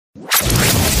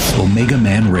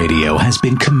Omegaman Radio has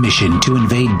been commissioned to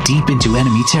invade deep into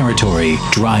enemy territory,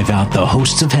 drive out the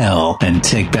hosts of hell, and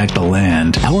take back the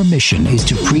land. Our mission is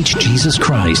to preach Jesus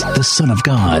Christ, the Son of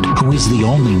God, who is the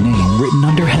only name written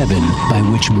under heaven by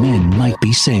which men might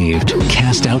be saved,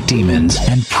 cast out demons,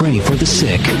 and pray for the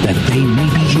sick that they may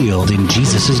be healed in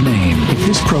Jesus' name. If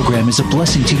this program is a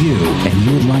blessing to you and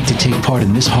you would like to take part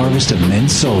in this harvest of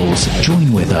men's souls,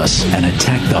 join with us and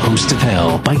attack the hosts of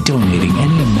hell by donating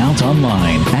any amount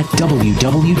online at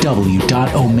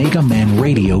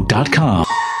www.omegamanradio.com.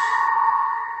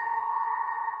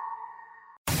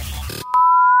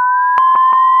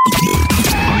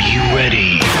 Are you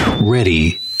ready?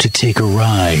 Ready to take a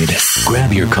ride?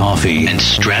 Grab your coffee and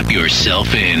strap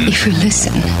yourself in. If you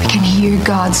listen, we can hear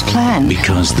God's plan.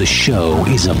 Because the show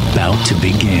is about to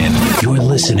begin. You're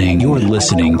listening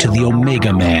to the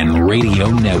Omegaman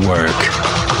Radio Network.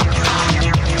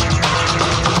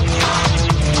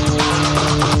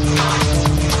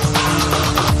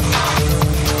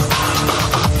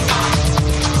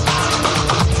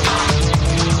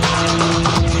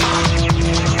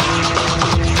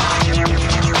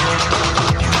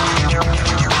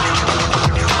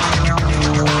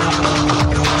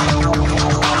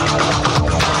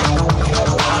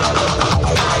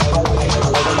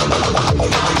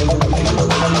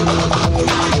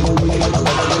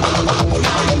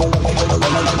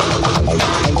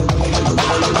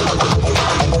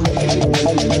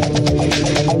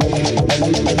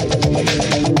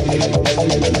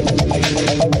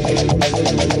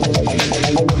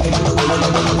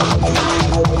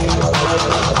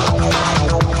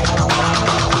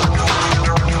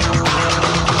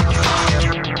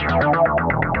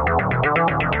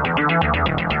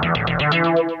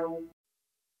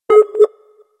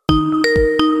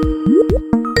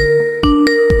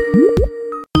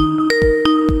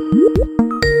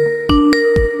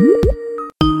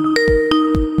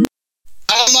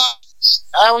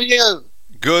 How are you?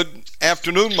 Good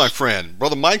afternoon, my friend.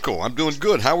 Brother Michael, I'm doing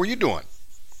good. How are you doing?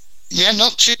 Yeah,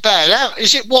 not too bad.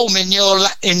 Is it warm in your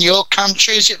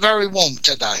country? Is it very warm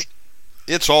today?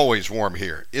 It's always warm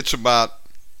here. It's about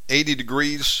 80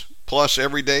 degrees plus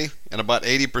every day and about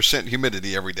 80%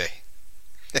 humidity every day.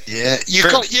 Yeah, you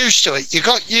got used to it. You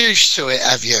got used to it,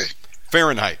 have you?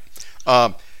 Fahrenheit.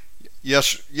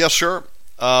 Yes, sir.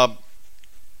 I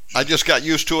just got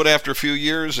used to it after a few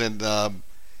years, and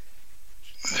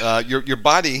your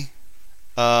body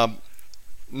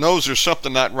knows there's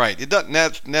something not right. It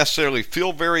doesn't necessarily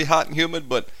feel very hot and humid,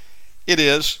 but it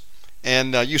is,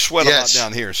 and you sweat a lot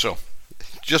down here, so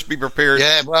just be prepared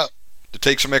to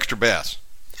take some extra baths.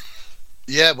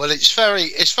 Yeah, well, it's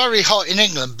very hot in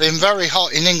England. Been very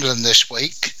hot in England this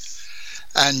week,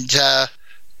 and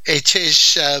it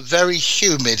is very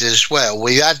humid as well.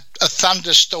 We had a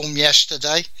thunderstorm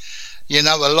yesterday, a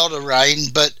lot of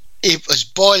rain, but it was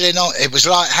boiling on. It was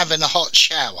like having a hot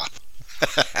shower,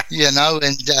 and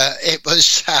it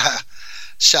was.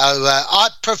 I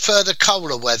prefer the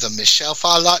colder weather myself.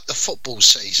 I like the football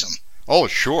season. Oh,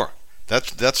 sure,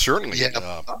 that's certainly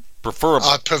preferable.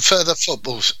 I prefer the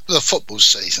football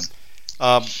season.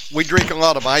 We drink a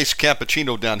lot of iced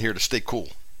cappuccino down here to stay cool.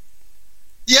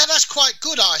 Yeah, that's quite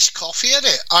good iced coffee, isn't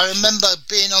it? I remember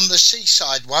being on the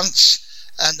seaside once,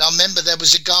 and I remember there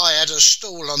was a guy had a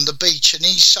stall on the beach, and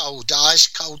he sold ice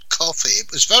cold coffee.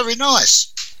 It was very nice.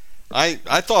 I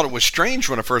thought it was strange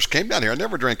when I first came down here. I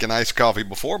never drank an iced coffee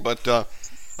before, but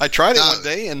I tried it one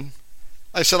day, and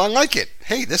I said, I like it.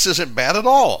 Hey, this isn't bad at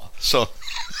all. So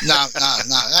No,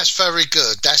 that's very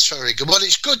good. That's very good. Well,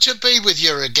 it's good to be with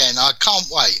you again. I can't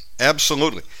wait.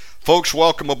 Absolutely. Folks,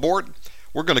 welcome aboard.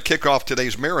 We're going to kick off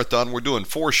today's marathon. We're doing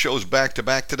 4 shows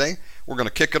back-to-back today. We're going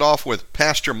to kick it off with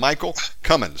Pastor Michael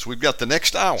Cummins. We've got the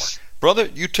next hour. Brother,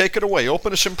 you take it away.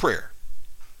 Open us in prayer.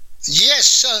 Yes,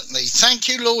 certainly. Thank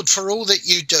you, Lord, for all that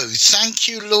you do. Thank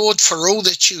you, Lord, for all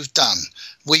that you've done.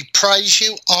 We praise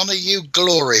you, honor you,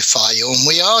 glorify you, and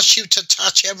we ask you to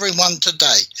touch everyone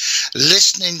today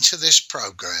listening to this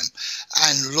program.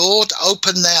 And Lord,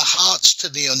 open their hearts to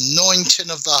the anointing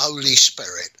of the Holy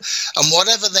Spirit. And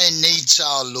whatever their needs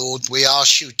are, Lord, we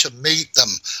ask you to meet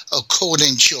them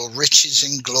according to your riches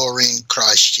and glory in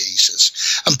Christ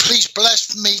Jesus. And please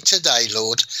bless me today,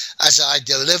 Lord, as I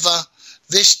deliver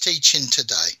this teaching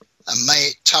today. And may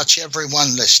it touch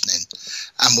everyone listening.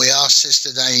 And we ask this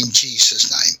today in Jesus'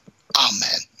 name.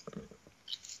 Amen.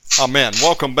 Amen.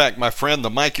 Welcome back, my friend. The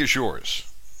mic is yours.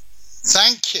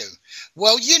 Thank you.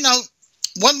 Well,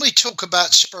 when we talk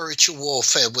about spiritual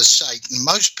warfare with Satan,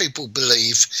 most people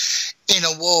believe in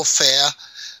a warfare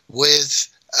with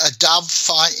a dove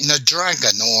fighting a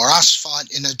dragon or us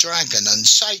fighting a dragon. And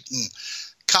Satan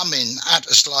come in at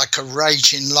us like a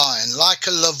raging lion, like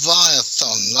a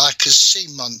leviathan, like a sea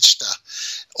monster,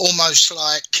 almost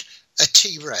like a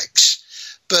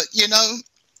T-Rex. But, you know,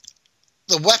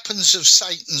 the weapons of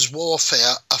Satan's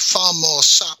warfare are far more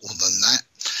subtle than that.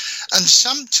 And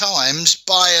sometimes,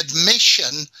 by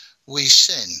admission, we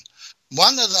sin.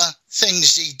 One of the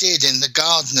things he did in the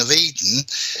Garden of Eden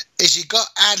is he got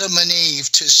Adam and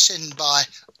Eve to sin by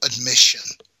admission.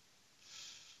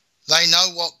 They know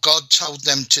what God told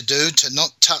them to do, to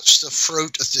not touch the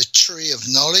fruit of the tree of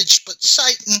knowledge, but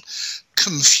Satan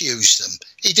confused them.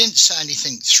 He didn't say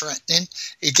anything threatening.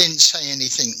 He didn't say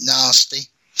anything nasty.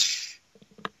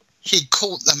 He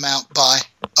caught them out by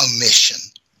omission.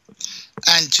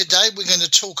 And today we're going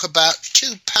to talk about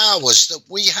two powers that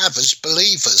we have as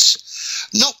believers.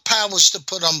 Not powers to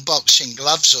put on boxing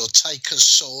gloves or take a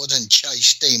sword and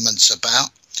chase demons about.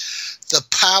 The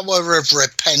power of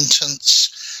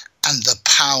repentance and the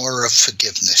power of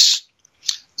forgiveness.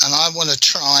 And I want to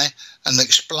try and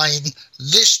explain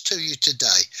this to you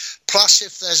today. Plus,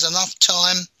 if there's enough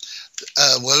time,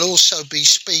 we'll also be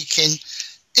speaking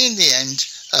in the end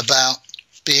about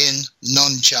being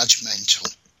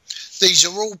non-judgmental. These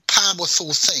are all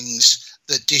powerful things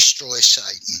that destroy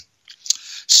Satan.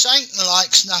 Satan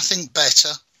likes nothing better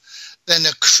than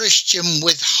a Christian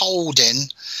withholding,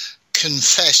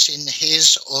 confessing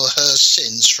his or her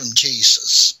sins from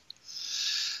Jesus.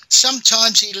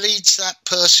 Sometimes he leads that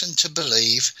person to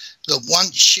believe that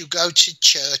once you go to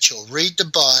church or read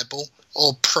the Bible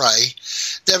or pray,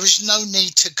 there is no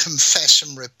need to confess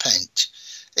and repent.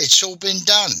 It's all been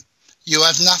done. You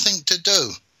have nothing to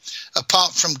do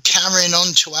apart from carrying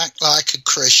on to act like a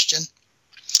Christian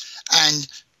and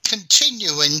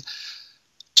continuing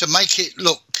to make it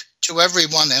look to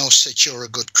everyone else that you're a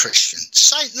good Christian.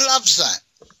 Satan loves that.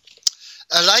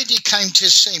 A lady came to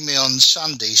see me on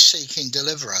Sunday seeking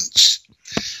deliverance.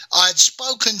 I had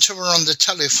spoken to her on the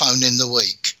telephone in the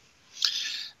week,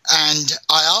 and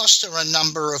I asked her a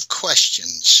number of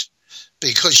questions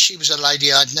because she was a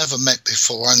lady I'd never met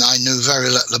before and I knew very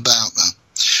little about her.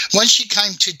 When she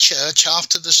came to church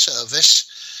after the service,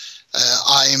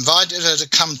 I invited her to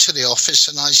come to the office,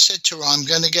 and I said to her, I'm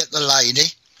going to get the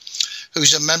lady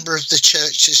who's a member of the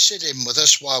church to sit in with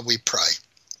us while we pray.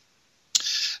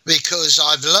 Because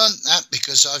I've learnt that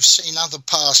because I've seen other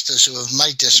pastors who have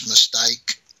made this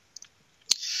mistake,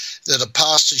 that a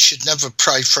pastor should never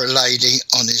pray for a lady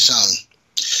on his own.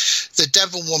 The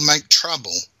devil will make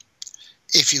trouble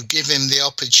if you give him the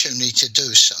opportunity to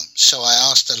do so. So I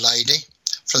asked a lady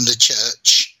from the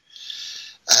church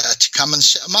to come and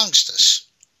sit amongst us.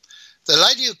 The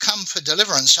lady who come for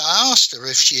deliverance, I asked her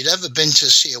if she'd ever been to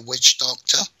see a witch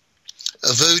doctor,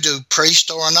 a voodoo priest,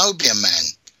 or an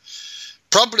Omegaman.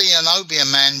 Probably an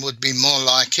Omegaman would be more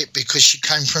like it because she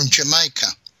came from Jamaica.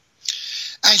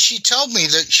 And she told me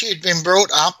that she had been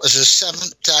brought up as a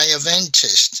Seventh-day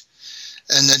Adventist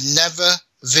and had never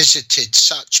visited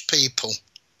such people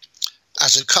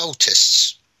as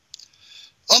occultists.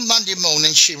 On Monday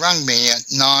morning, she rang me at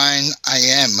 9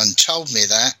 a.m. and told me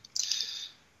that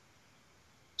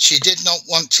she did not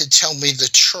want to tell me the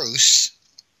truth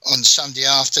on Sunday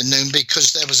afternoon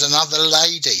because there was another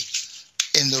lady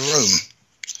in the room.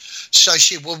 So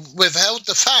she withheld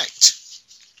the fact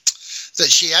that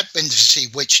she had been to see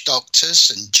witch doctors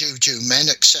and juju men,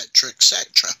 etc.,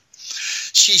 etc.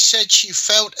 She said she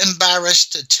felt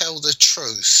embarrassed to tell the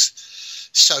truth,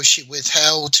 so she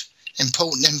withheld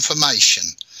important information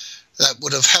that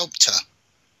would have helped her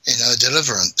in her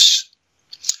deliverance.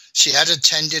 She had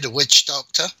attended a witch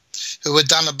doctor who had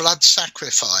done a blood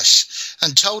sacrifice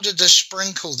and told her to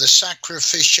sprinkle the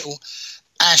sacrificial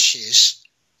ashes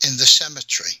in the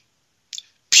cemetery.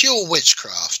 Pure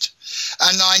witchcraft.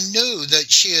 And I knew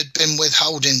that she had been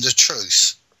withholding the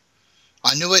truth.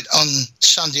 I knew it on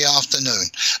Sunday afternoon,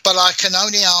 but I can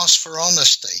only ask for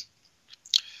honesty.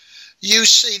 You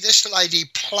see, this lady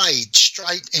played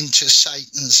straight into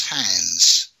Satan's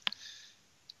hands.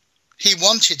 He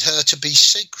wanted her to be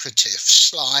secretive,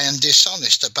 sly, and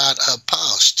dishonest about her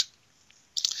past.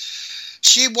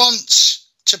 She wants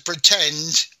to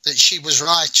pretend that she was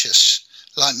righteous,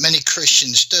 like many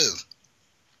Christians do.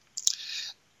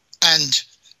 And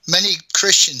many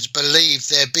Christians believe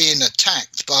they're being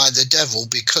attacked by the devil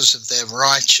because of their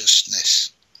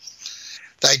righteousness.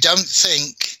 They don't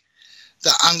think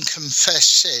that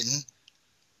unconfessed sin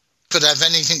could have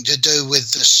anything to do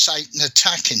with the Satan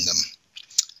attacking them.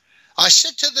 I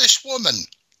said to this woman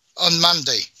on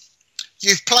Monday,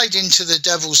 you've played into the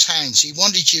devil's hands. He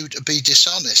wanted you to be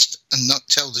dishonest and not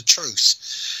tell the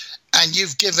truth. And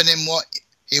you've given him what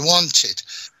he wanted.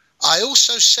 I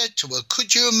also said to her,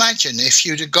 could you imagine if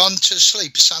you'd have gone to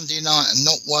sleep Sunday night and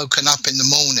not woken up in the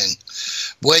morning,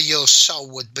 where your soul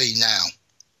would be now?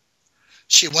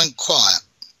 She went quiet.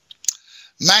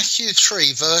 Matthew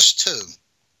 3 verse 2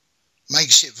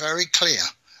 makes it very clear.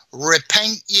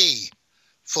 Repent ye,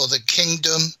 for the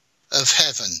kingdom of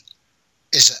heaven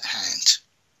is at hand.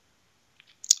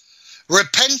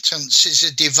 Repentance is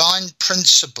a divine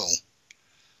principle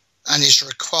and is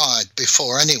required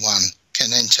before anyone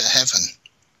can enter heaven.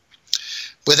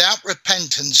 Without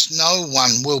repentance, no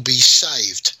one will be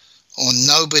saved, or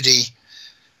nobody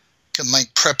can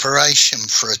make preparation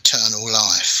for eternal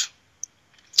life.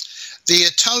 The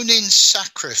atoning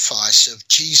sacrifice of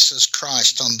Jesus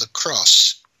Christ on the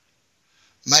cross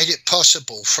made it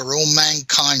possible for all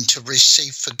mankind to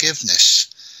receive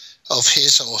forgiveness of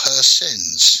his or her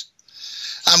sins.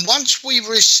 And once we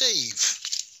receive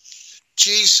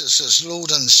Jesus as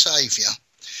Lord and Saviour,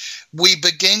 we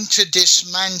begin to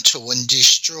dismantle and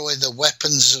destroy the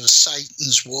weapons of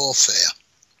Satan's warfare.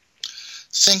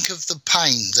 Think of the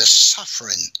pain, the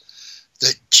suffering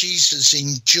that Jesus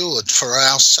endured for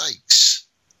our sakes.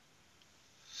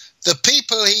 The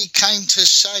people he came to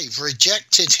save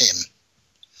rejected him.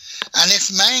 And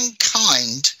if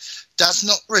mankind does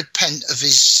not repent of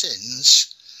his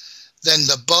sins, then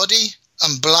the body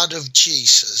and blood of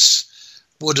Jesus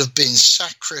would have been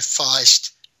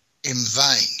sacrificed in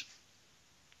vain.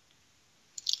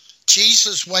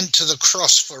 Jesus went to the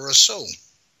cross for us all.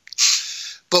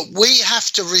 But we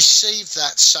have to receive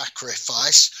that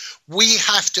sacrifice. We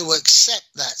have to accept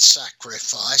that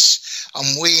sacrifice.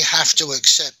 And we have to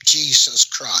accept Jesus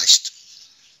Christ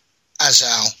as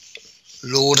our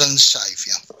Lord and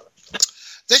Saviour.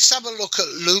 Let's have a look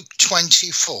at Luke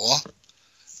 24,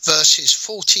 verses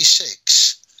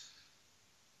 46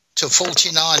 to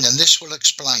 49, and this will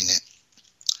explain it.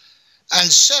 And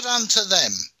said unto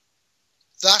them,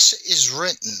 thus it is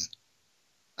written,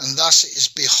 and thus it is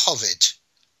behoved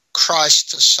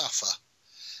Christ to suffer,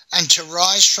 and to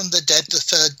rise from the dead the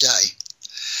third day,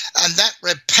 and that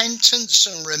repentance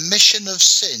and remission of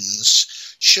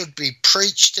sins should be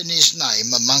preached in his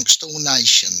name amongst all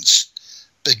nations,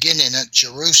 beginning at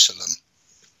Jerusalem.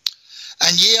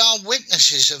 And ye are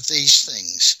witnesses of these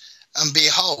things, and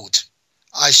behold,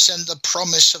 I send the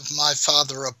promise of my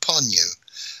Father upon you,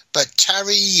 but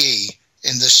tarry ye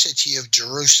in the city of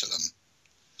Jerusalem,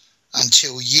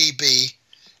 until ye be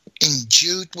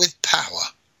endued with power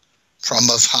from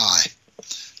of high.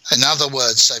 In other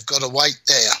words, they've got to wait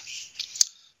there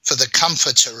for the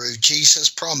Comforter who Jesus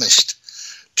promised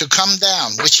to come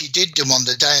down, which he did do on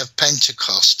the day of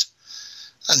Pentecost,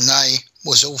 and they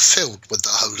was all filled with the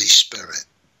Holy Spirit.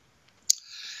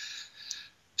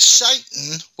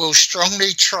 Satan will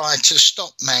strongly try to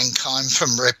stop mankind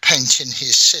from repenting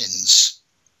his sins.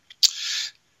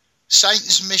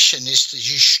 Satan's mission is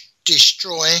to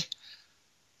destroy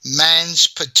man's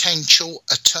potential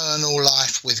eternal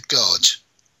life with God.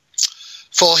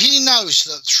 For he knows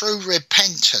that through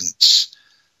repentance,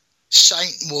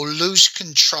 Satan will lose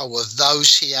control of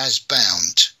those he has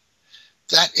bound.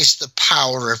 That is the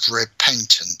power of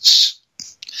repentance.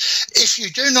 If you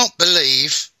do not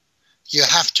believe, you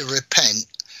have to repent.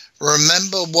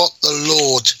 Remember what the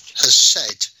Lord has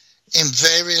said in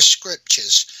various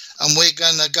scriptures. And we're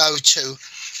going to go to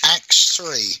Acts 3,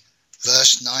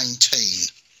 verse 19.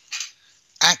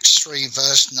 Acts 3,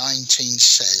 verse 19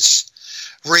 says,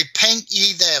 repent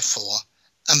ye therefore,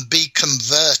 and be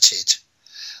converted,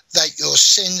 that your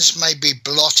sins may be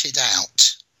blotted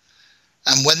out,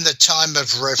 and when the time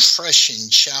of refreshing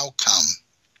shall come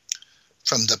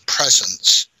from the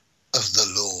presence of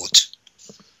the Lord.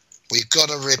 We've got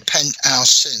to repent our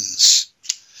sins.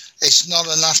 It's not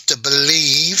enough to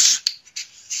believe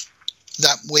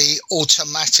that we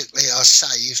automatically are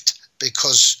saved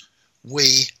because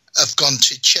we have gone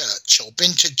to church or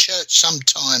been to church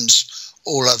sometimes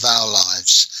all of our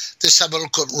lives. Let's have a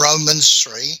look at Romans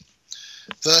 3,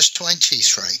 verse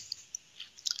 23.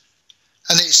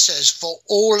 And it says, for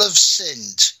all have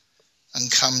sinned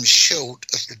and come short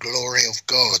of the glory of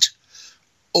God.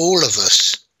 All of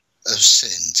us have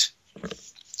sinned.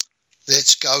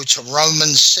 Let's go to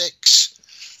Romans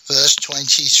 6, verse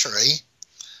 23,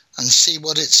 and see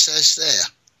what it says there.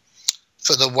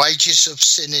 For the wages of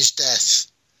sin is death,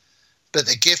 but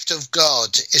the gift of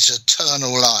God is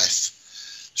eternal life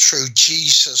through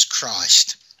Jesus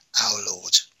Christ our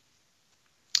Lord.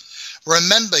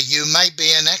 Remember, you may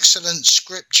be an excellent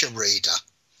scripture reader,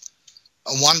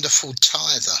 a wonderful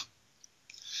tither,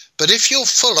 but if you're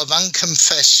full of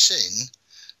unconfessed sin,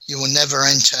 you will never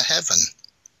enter heaven.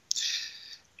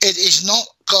 It is not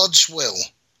God's will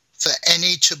for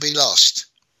any to be lost.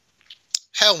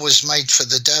 Hell was made for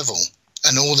the devil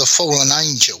and all the fallen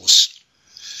angels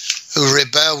who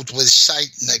rebelled with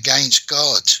Satan against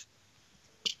God.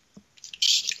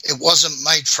 It wasn't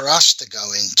made for us to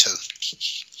go into.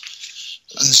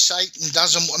 And Satan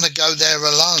doesn't want to go there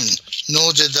alone,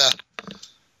 nor do the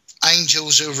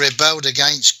angels who rebelled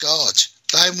against God.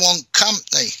 They want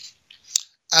company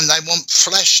and they want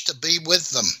flesh to be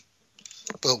with them.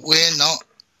 But we're not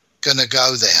going to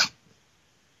go there.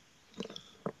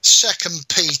 2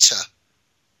 Peter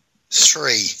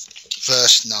 3,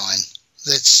 verse 9.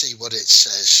 Let's see what it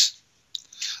says.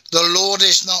 The Lord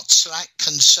is not slack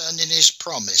concerning his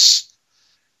promise,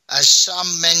 as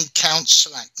some men count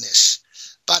slackness,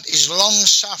 but is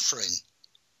long-suffering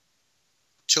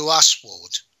to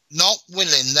usward, not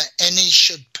willing that any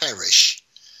should perish,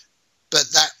 but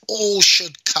that all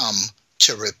should come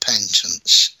to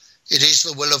repentance. It is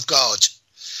the will of God.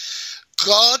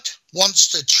 God wants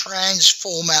to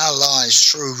transform our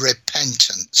lives through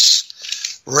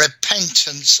repentance.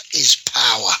 Repentance is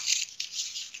power.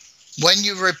 When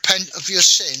you repent of your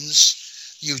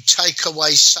sins, you take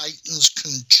away Satan's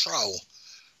control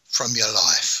from your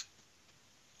life.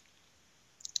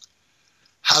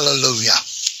 Hallelujah.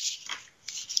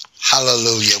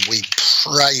 Hallelujah. We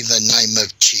pray the name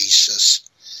of Jesus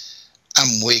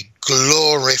and we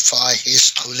glorify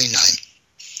his holy name.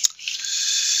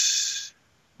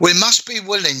 We must be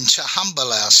willing to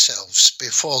humble ourselves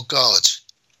before God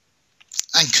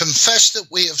and confess that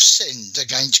we have sinned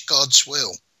against God's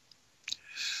will.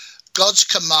 God's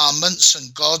commandments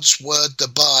and God's word, the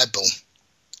Bible.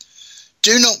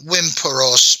 Do not whimper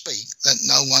or speak that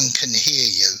no one can hear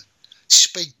you.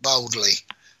 Speak boldly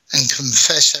and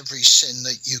confess every sin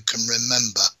that you can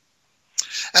remember.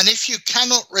 And if you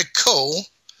cannot recall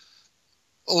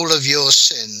all of your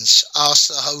sins, ask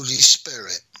the Holy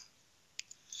Spirit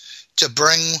to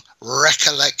bring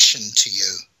recollection to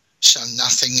you so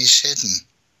nothing is hidden.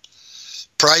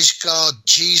 Praise God,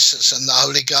 Jesus and the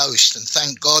Holy Ghost, and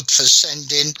thank God for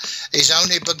sending his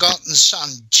only begotten Son,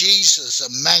 Jesus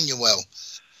Emmanuel,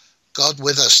 God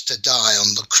with us, to die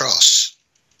on the cross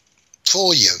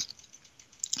for you.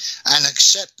 And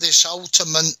accept this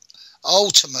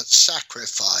ultimate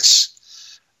sacrifice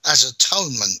as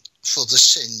atonement for the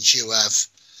sins you have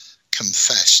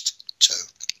confessed to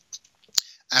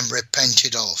and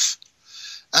repented of.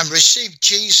 And receive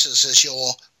Jesus as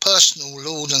your personal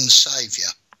Lord and Saviour,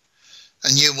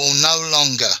 and you will no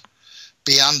longer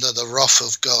be under the wrath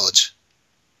of God.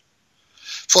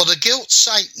 For the guilt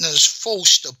Satan has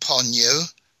forced upon you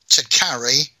to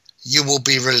carry, you will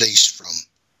be released from.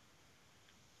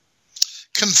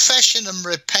 Confession and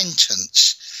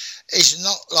repentance is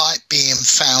not like being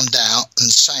found out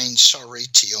and saying sorry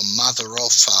to your mother or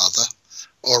father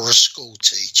or a school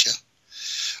teacher,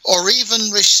 or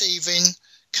even receiving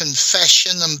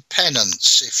confession and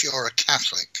penance if you're a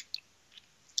Catholic.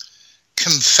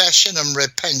 Confession and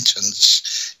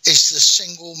repentance is the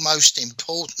single most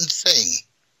important thing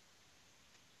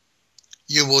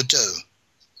you will do.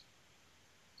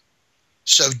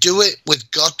 So do it with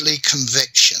godly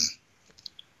conviction.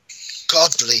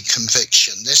 Godly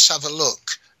conviction. Let's have a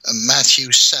look at Matthew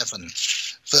 7,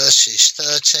 verses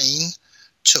 13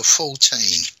 to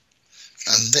 14.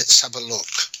 And let's have a look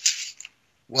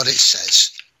what it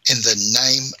says. In the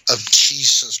name of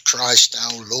Jesus Christ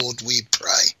our Lord we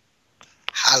pray.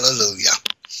 Hallelujah.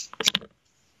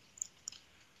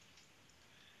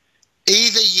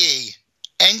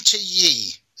 Enter ye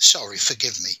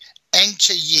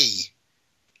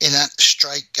in at the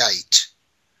straight gate.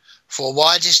 For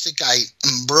wide is the gate,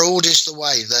 and broad is the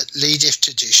way that leadeth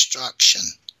to destruction.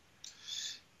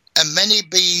 And many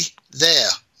be there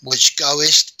which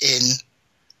goest in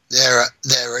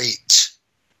thereat.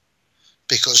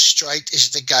 Because strait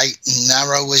is the gate, and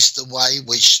narrow is the way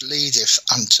which leadeth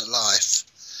unto life.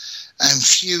 And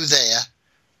few there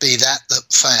be that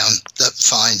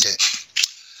find it.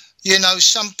 You know,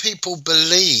 some people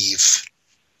believe.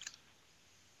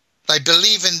 They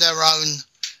believe in their own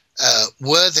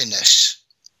worthiness.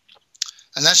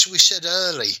 And as we said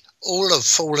early, all have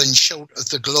fallen short of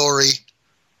the glory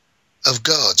of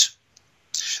God.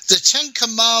 The 10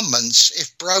 Commandments,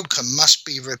 if broken, must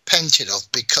be repented of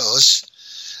because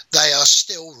they are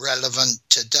still relevant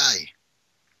today.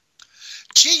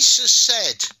 Jesus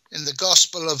said in the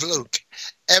Gospel of Luke,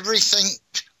 everything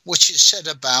which is said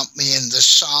about me in the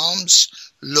Psalms,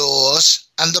 laws,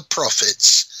 and the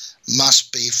prophets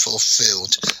must be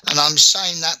fulfilled. And I'm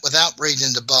saying that without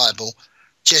reading the Bible,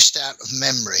 just out of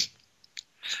memory.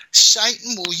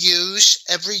 Satan will use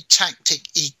every tactic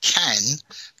he can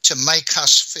to make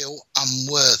us feel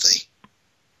unworthy.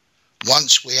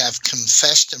 Once we have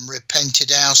confessed and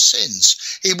repented our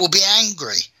sins, he will be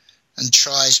angry and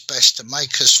try his best to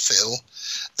make us feel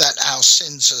that our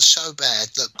sins are so bad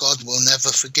that God will never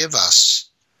forgive us.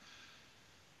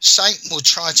 Satan will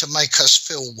try to make us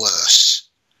feel worse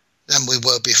than we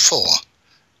were before,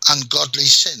 ungodly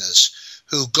sinners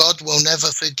who God will never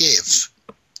forgive.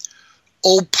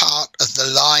 All part of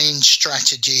the lying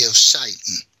strategy of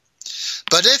Satan.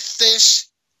 But if this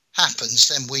happens,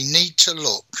 then we need to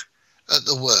look at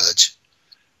the word.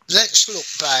 Let's look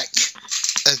back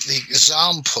at the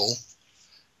example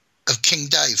of King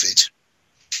David.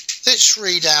 Let's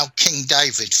read how King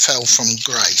David fell from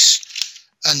grace,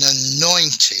 an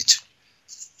anointed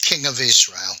king of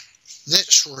Israel.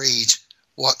 Let's read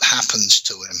what happens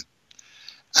to him.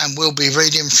 And we'll be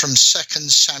reading from 2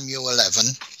 Samuel 11,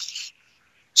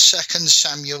 2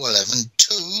 Samuel 11,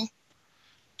 2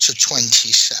 to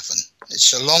 27.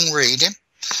 It's a long reading,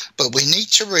 but we need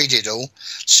to read it all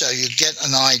so you get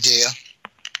an idea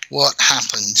what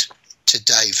happened to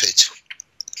David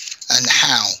and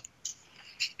how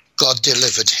God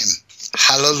delivered him.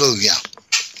 Hallelujah.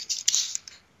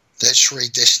 Let's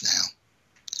read this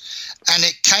now. And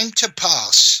it came to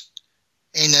pass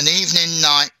in an evening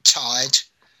night tide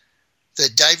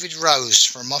that David rose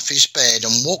from off his bed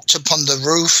and walked upon the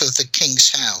roof of the king's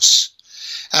house.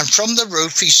 And from the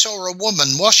roof he saw a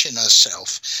woman washing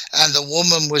herself, and the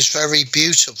woman was very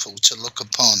beautiful to look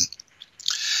upon.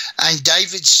 And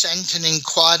David sent and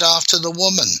inquired after the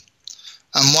woman.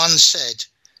 And one said,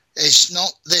 Is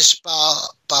not this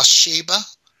Bathsheba,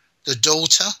 the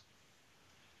daughter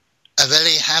of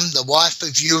Eliam, the wife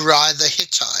of Uriah the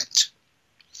Hittite?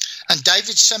 And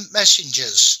David sent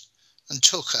messengers and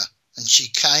took her, and she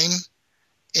came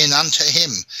in unto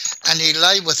him, and he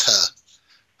lay with her,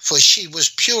 for she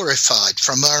was purified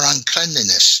from her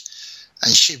uncleanness,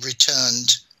 and she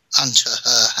returned unto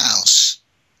her house.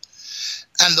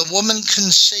 And the woman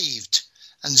conceived,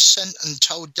 and sent and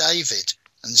told David,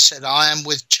 and said, I am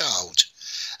with child.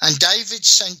 And David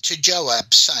sent to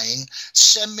Joab, saying,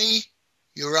 Send me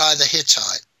Uriah the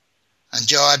Hittite. And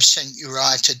Joab sent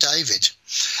Uriah to David.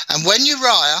 And when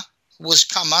Uriah was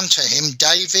come unto him,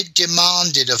 David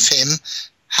demanded of him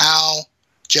how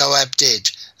Joab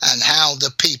did, and how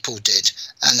the people did,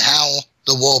 and how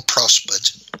the war prospered.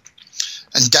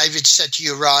 And David said to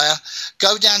Uriah,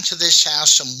 Go down to this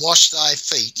house and wash thy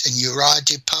feet. And Uriah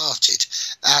departed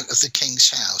out of the king's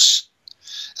house.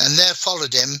 And there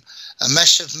followed him a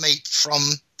mess of meat from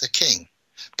the king.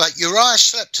 But Uriah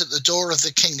slept at the door of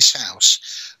the king's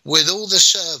house with all the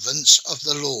servants of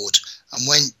the Lord, and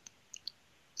went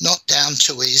not down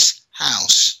to his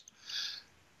house.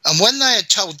 And when they had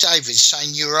told David,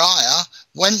 saying, Uriah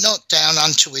went not down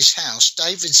unto his house,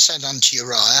 David said unto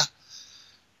Uriah,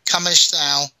 Comest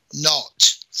thou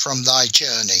not from thy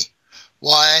journey?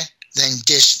 Why then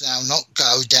didst thou not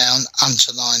go down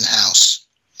unto thine house?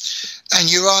 And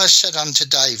Uriah said unto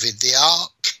David, The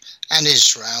ark and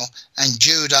Israel and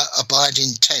Judah abide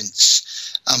in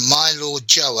tents, and my lord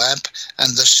Joab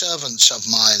and the servants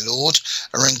of my lord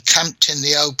are encamped in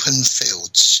the open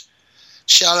fields.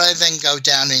 Shall I then go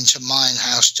down into mine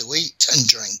house to eat and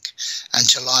drink, and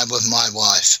to lie with my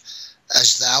wife?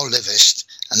 As thou livest,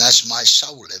 and as my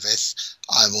soul liveth,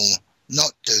 I will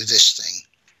not do this thing.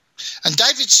 And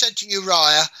David said to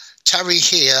Uriah, Tarry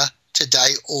here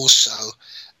today also,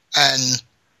 and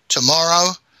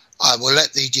tomorrow I will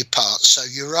let thee depart. So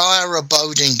Uriah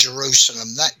abode in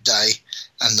Jerusalem that day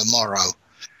and the morrow.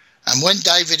 And when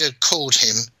David had called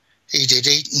him, he did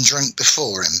eat and drink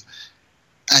before him,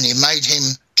 and he made him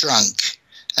drunk.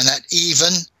 And at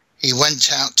even he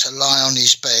went out to lie on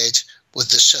his bed with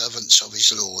the servants of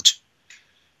his lord,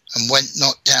 and went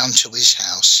not down to his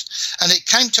house. And it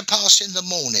came to pass in the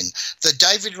morning that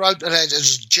David wrote a letter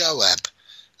to Joab,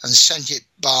 and sent it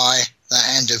by the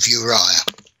hand of Uriah.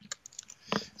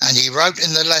 And he wrote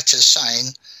in the letter,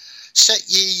 saying, Set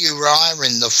ye Uriah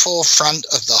in the forefront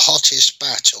of the hottest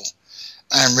battle,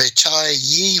 and retire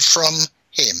ye from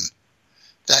him,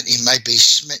 that he may be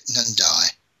smitten and die.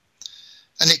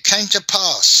 And it came to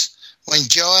pass, when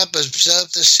Joab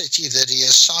observed the city, that he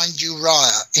assigned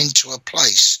Uriah into a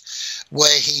place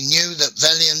where he knew that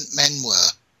valiant men were.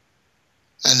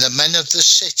 And the men of the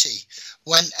city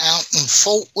went out and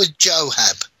fought with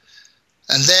Joab,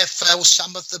 and there fell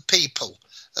some of the people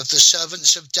of the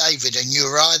servants of David, and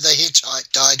Uriah the Hittite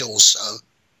died also.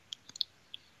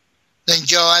 Then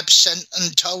Joab sent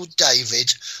and told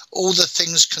David all the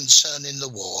things concerning the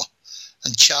war,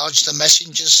 and charged the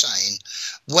messenger, saying,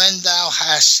 When thou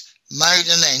hast made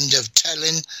an end of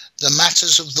telling the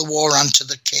matters of the war unto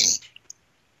the king,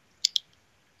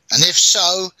 And if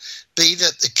so, be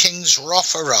that the king's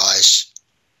wrath arise,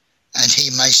 and he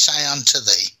may say unto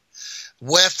thee,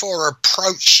 wherefore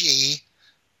approach ye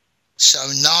so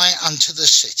nigh unto the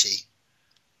city,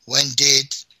 when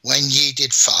ye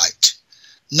did fight?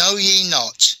 Know ye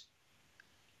not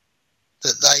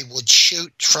that they would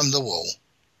shoot from the wall?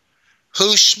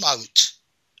 Who smote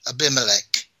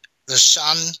Abimelech, the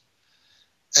son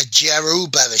of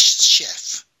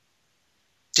Jerubbaal,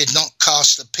 did not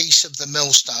cast a piece of the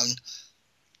millstone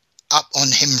up on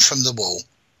him from the wall,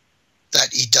 that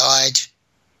he died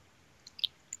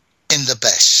in the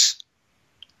best.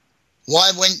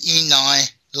 Why went ye nigh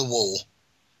the wall?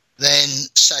 Then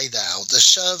say thou, the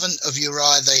servant of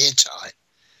Uriah the Hittite,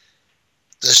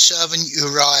 the servant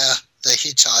Uriah the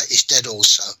Hittite is dead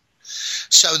also.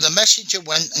 So the messenger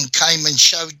went and came and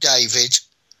showed David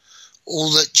all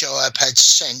that Joab had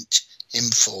sent him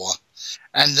for.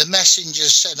 And the messenger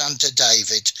said unto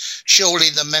David, surely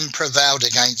the men prevailed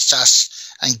against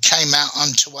us, and came out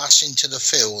unto us into the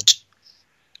field,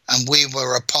 and we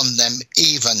were upon them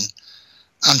even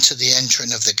unto the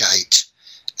entering of the gate.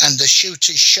 And the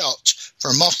shooters shot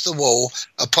from off the wall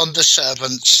upon the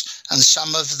servants, and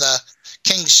some of the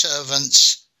king's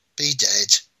servants be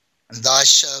dead, and thy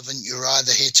servant Uriah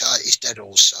the Hittite is dead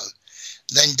also.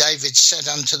 Then David said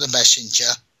unto the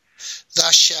messenger,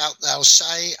 thus shalt thou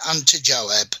say unto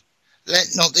Joab, let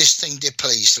not this thing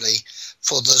displease thee,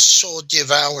 for the sword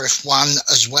devoureth one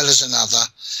as well as another.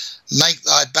 Make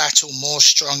thy battle more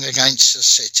strong against the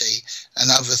city, and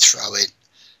overthrow it,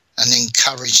 and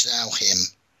encourage thou him.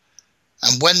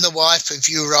 And when the wife of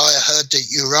Uriah heard that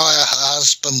Uriah her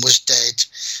husband was dead,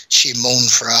 she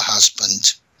mourned for her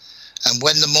husband. And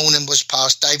when the morning was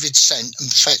past, David sent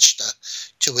and fetched her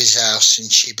to his house,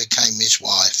 and she became his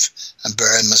wife, and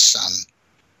bare him a son.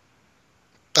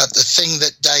 But the thing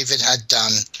that David had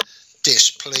done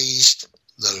displeased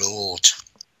the Lord.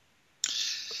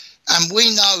 And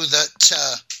we know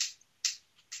that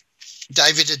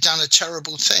David had done a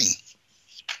terrible thing.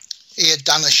 He had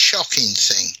done a shocking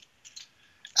thing.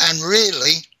 And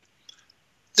really,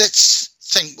 let's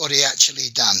think what he actually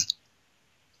done.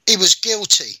 He was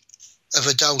guilty of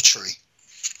adultery.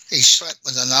 He slept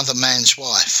with another man's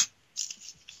wife.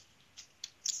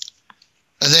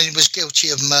 And then he was guilty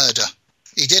of murder.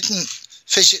 He didn't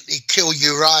physically kill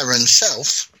Uriah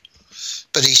himself,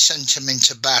 but he sent him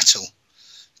into battle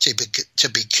to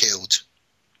be killed.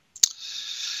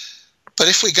 But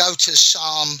if we go to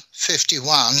Psalm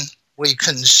 51, we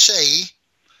can see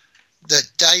that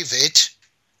David,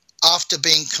 after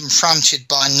being confronted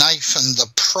by Nathan the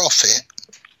prophet,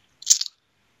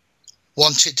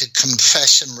 wanted to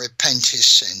confess and repent his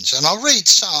sins. And I'll read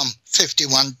Psalm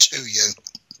 51 to you,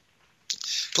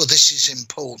 for this is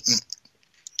important.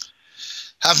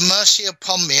 Have mercy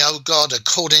upon me, O God,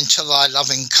 according to thy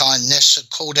loving kindness,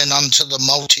 according unto the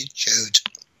multitude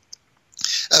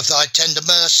of thy tender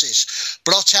mercies.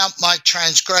 Blot out my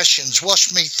transgressions,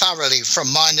 wash me thoroughly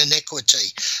from mine iniquity,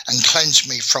 and cleanse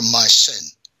me from my sin.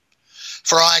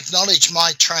 For I acknowledge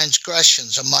my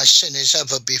transgressions, and my sin is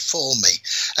ever before me.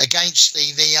 Against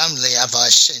thee only have I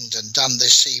sinned, and done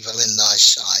this evil in thy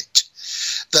sight,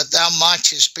 that thou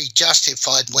mightest be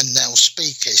justified when thou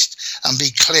speakest, and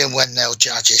be clear when thou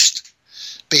judgest.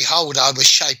 Behold, I was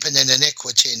shapen in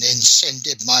iniquity, and in sin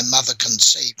did my mother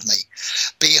conceive me.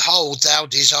 Behold, thou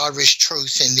desirest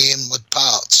truth in the inward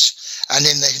parts, and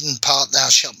in the hidden part thou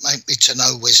shalt make me to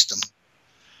know wisdom.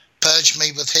 Purge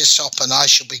me with hyssop, and I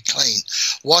shall be clean.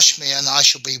 Wash me, and I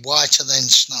shall be whiter than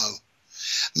snow.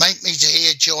 Make me to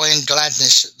hear joy and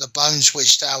gladness, that the bones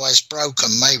which thou hast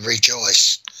broken may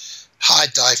rejoice.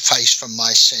 Hide thy face from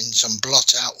my sins, and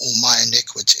blot out all my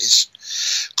iniquities.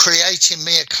 Create in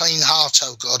me a clean heart,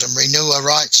 O God, and renew a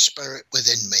right spirit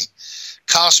within me.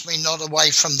 Cast me not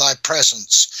away from thy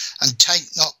presence, and take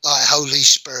not thy Holy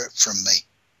Spirit from me.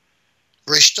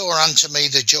 Restore unto me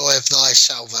the joy of thy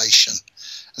salvation,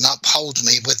 and uphold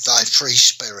me with thy free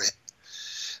spirit.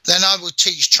 Then I will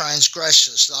teach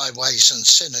transgressors thy ways, and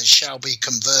sinners shall be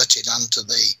converted unto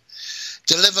thee.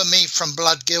 Deliver me from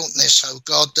blood guiltness, O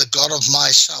God, the God of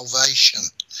my salvation,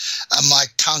 and my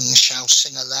tongue shall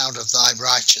sing aloud of thy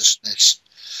righteousness.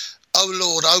 O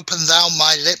Lord, open thou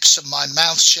my lips, and my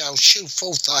mouth shall shew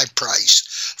forth thy praise.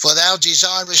 For thou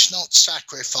desirest not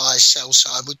sacrifice, else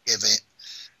I would give it.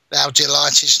 Thou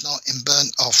delightest not in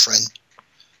burnt offering.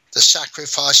 The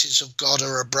sacrifices of God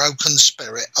are a broken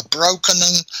spirit, a broken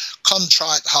and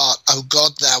contrite heart, O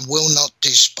God, thou wilt not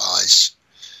despise.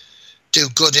 Do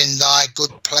good in thy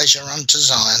good pleasure unto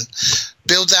Zion.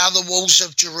 Build thou the walls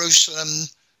of Jerusalem,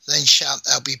 then shalt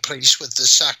thou be pleased with the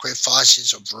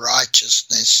sacrifices of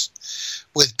righteousness,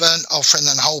 with burnt offering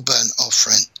and whole burnt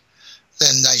offering.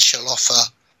 then they shall offer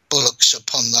bullocks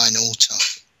upon thine altar.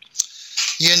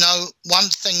 You know, one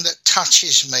thing that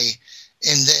touches me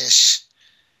in this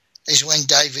is when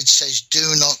David says, do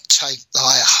not take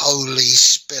thy Holy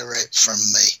Spirit from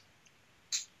me.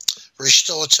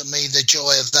 Restore to me the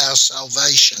joy of thy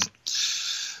salvation.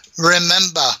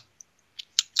 Remember,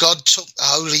 God took the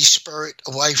Holy Spirit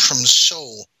away from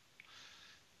Saul,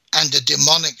 and a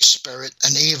demonic spirit,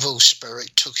 an evil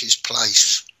spirit, took his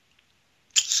place.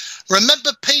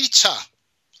 Remember Peter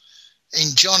in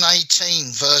John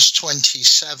 18, verse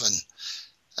 27,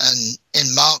 and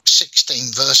in Mark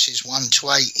 16, verses 1 to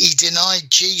 8, he denied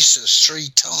Jesus 3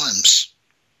 times.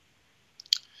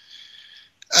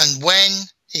 And when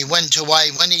he went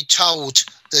away, when he told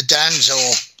the damsel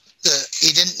that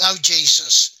he didn't know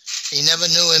Jesus, he never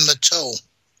knew him at all,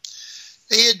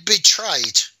 he had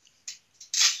betrayed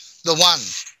the one.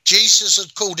 Jesus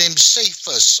had called him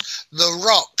Cephas, the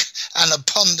rock, and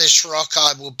upon this rock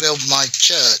I will build my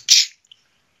church.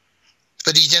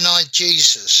 But he denied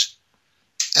Jesus,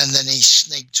 and then he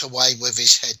sneaked away with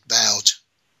his head bowed.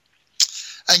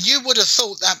 And you would have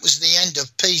thought that was the end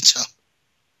of Peter.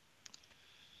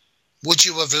 Would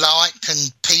you have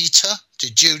likened Peter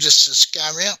to Judas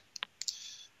Iscariot?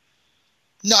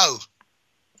 No,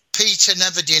 Peter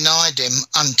never denied him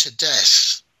unto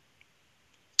death.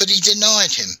 But he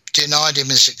denied him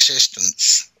his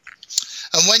existence.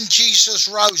 And when Jesus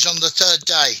rose on the third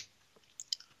day,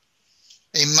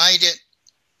 he made it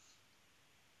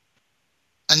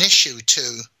an issue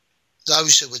to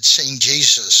those who had seen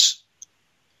Jesus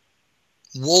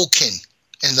walking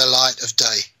in the light of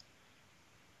day.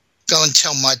 Go and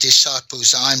tell my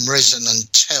disciples I'm risen,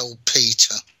 and tell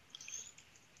Peter.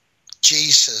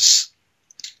 Jesus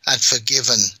had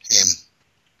forgiven him.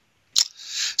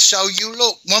 So you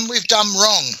look, when we've done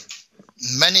wrong,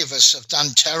 many of us have done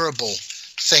terrible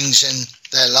things in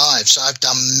their lives. I've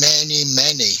done many,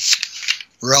 many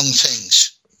wrong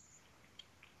things.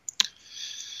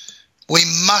 We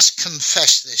must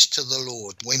confess this to the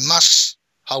Lord. We must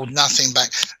hold nothing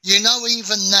back. You know,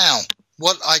 even now,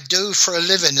 what I do for a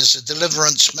living as a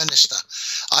deliverance minister,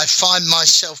 I find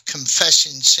myself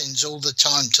confessing sins all the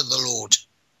time to the Lord.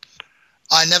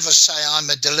 I never say I'm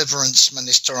a deliverance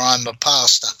minister or I'm a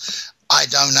pastor. I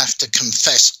don't have to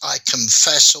confess. I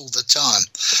confess all the time.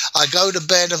 I go to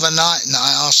bed of a night and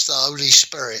I ask the Holy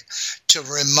Spirit to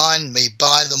remind me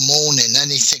by the morning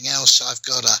anything else I've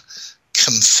got to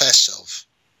confess of.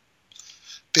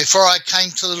 Before I came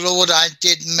to the Lord, I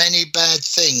did many bad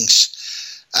things.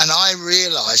 And I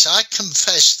realised I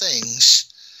confessed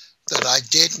things that I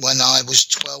did when I was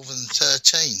 12 and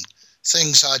 13.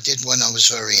 Things I did when I was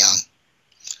very young.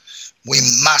 We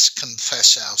must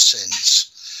confess our sins.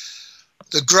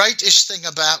 The greatest thing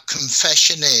about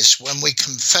confession is when we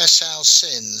confess our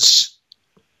sins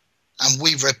and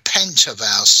we repent of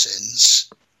our sins,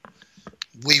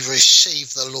 we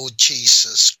receive the Lord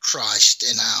Jesus Christ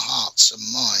in our hearts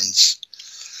and minds.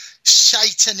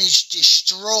 Satan is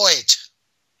destroyed.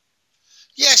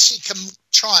 Yes, he can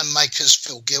try and make us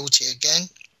feel guilty again.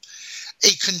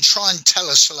 He can try and tell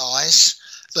us lies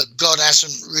that God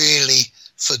hasn't really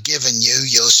forgiven you.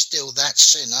 You're still that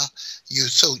sinner you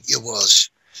thought you was.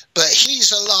 But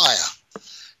he's a liar.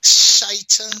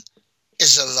 Satan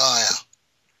is a liar.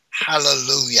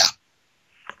 Hallelujah.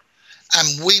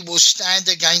 And we will stand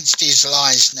against his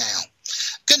lies now.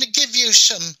 I'm going to give you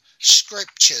some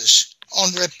scriptures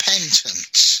on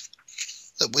repentance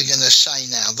that we're going to say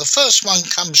now. The first one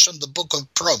comes from the book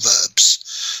of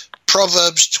Proverbs.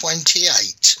 Proverbs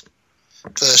 28,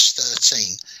 verse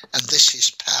 13. And this is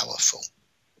powerful.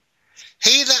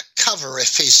 He that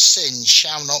covereth his sin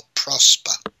shall not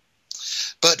prosper,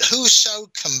 but whoso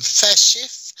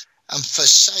confesseth and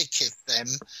forsaketh them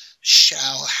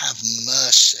shall have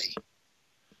mercy.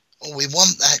 Oh, we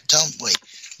want that, don't we?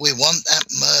 We want that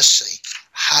mercy.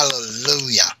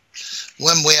 Hallelujah.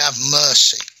 When we have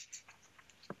mercy,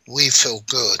 we feel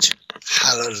good.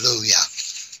 Hallelujah.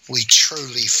 We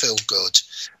truly feel good.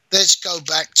 Let's go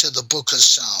back to the book of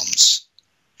Psalms.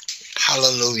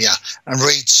 Hallelujah. And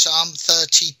read Psalm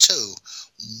 32,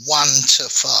 1 to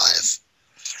 5.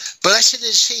 Blessed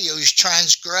is he whose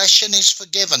transgression is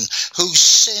forgiven, whose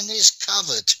sin is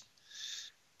covered.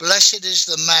 Blessed is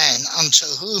the man unto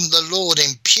whom the Lord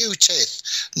imputeth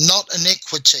not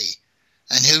iniquity,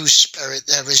 and whose spirit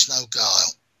there is no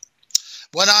guile.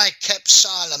 When I kept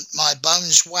silent, my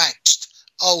bones waxed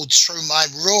old through my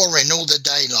roaring all the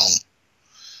day long.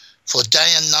 For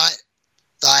day and night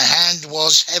thy hand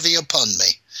was heavy upon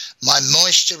me. My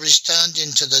moisture is turned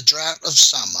into the drought of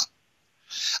summer.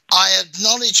 I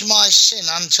acknowledge my sin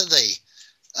unto thee,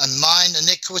 and mine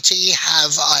iniquity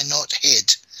have I not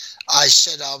hid. I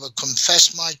said, I will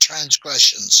confess my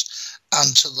transgressions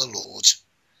unto the Lord,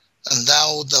 and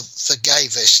thou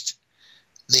forgavest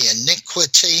the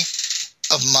iniquity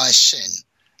of my sin.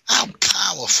 How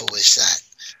powerful is that?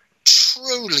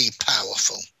 Truly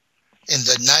powerful, in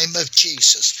the name of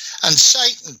Jesus. And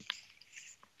Satan,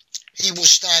 he will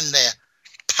stand there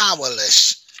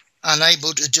powerless,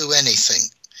 unable to do anything.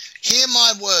 Hear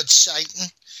my words, Satan.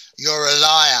 You're a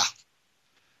liar.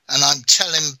 And I'm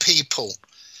telling people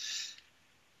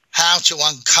how to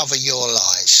uncover your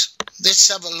lies. Let's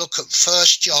have a look at 1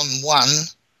 John 1,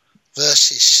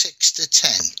 verses 6 to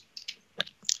 10.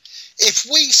 If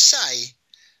we say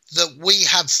that we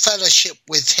have fellowship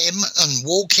with him and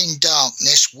walk in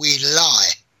darkness, we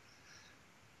lie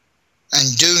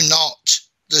and do not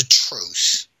the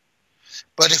truth.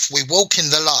 But if we walk in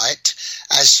the light,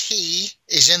 as he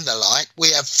is in the light, we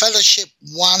have fellowship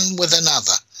one with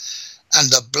another, and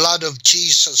the blood of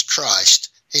Jesus Christ,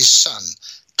 his Son,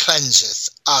 cleanseth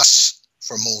us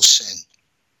from all sin.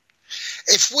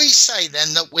 If we say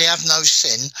then that we have no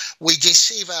sin, we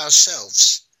deceive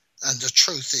ourselves, and the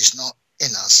truth is not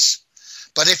in us.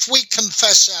 But if we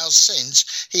confess our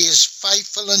sins, he is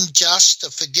faithful and just to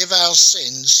forgive our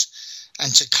sins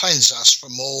and to cleanse us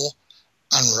from all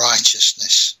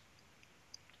unrighteousness.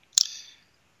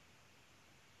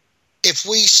 If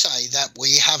we say that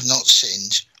we have not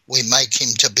sinned, we make him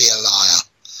to be a liar,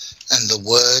 and the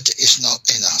word is not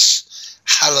in us.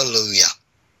 Hallelujah.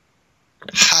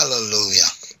 Hallelujah.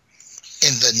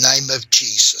 In the name of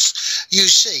Jesus. You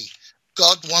see,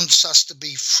 God wants us to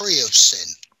be free of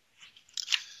sin.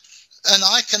 And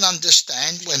I can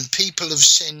understand when people have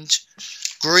sinned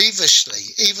grievously,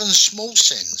 even small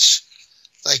sins,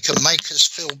 they can make us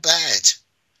feel bad,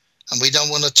 and we don't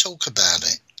want to talk about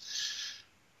it.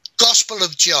 Gospel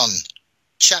of John,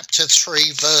 chapter 3,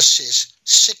 verses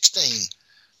 16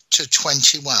 to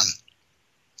 21.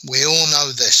 We all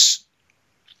know this.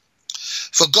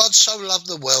 For God so loved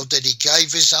the world that he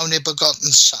gave his only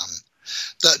begotten Son,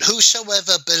 that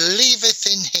whosoever believeth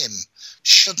in him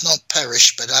should not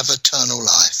perish but have eternal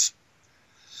life.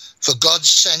 For God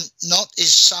sent not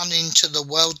his Son into the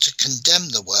world to condemn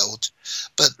the world,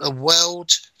 but the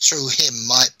world through him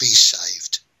might be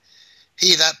saved.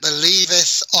 He that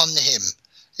believeth on him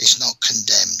is not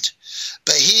condemned,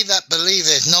 but he that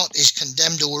believeth not is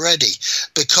condemned already,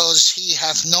 because he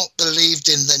hath not believed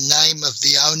in the name of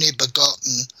the only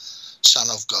begotten Son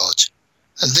of God.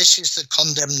 And this is the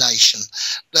condemnation,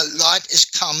 that light is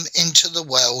come into the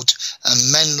world,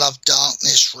 and men love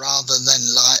darkness rather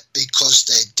than light, because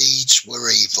their deeds were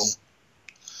evil.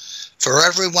 For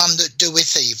everyone that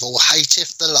doeth evil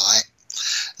hateth the light,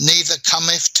 neither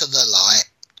cometh to the light,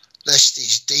 lest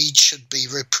his deeds should be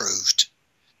reproved.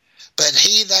 But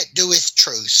he that doeth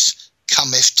truth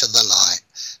cometh to the light,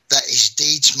 that his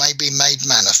deeds may be made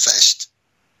manifest,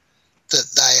 that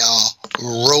they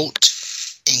are wrought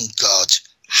in God.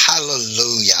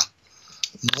 Hallelujah.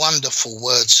 Wonderful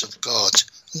words of God.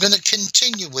 I'm going to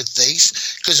continue with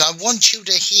these because I want you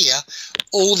to hear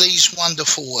all these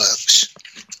wonderful works.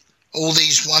 All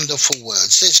these wonderful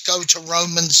words. Let's go to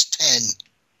Romans 10,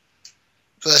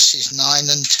 verses 9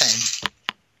 and 10.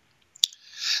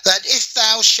 That if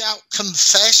thou shalt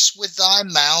confess with thy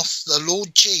mouth the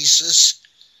Lord Jesus,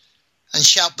 and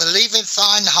shalt believe in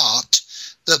thine heart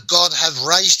that God hath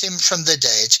raised him from the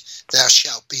dead, thou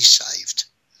shalt be saved.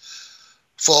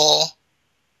 For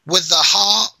with the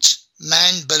heart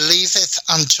man believeth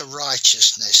unto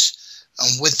righteousness,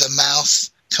 and with the mouth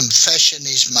confession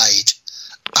is made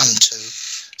unto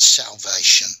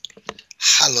salvation.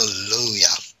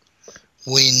 Hallelujah.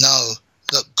 We know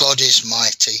that God is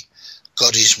mighty.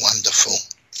 God is wonderful.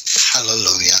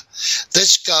 Hallelujah.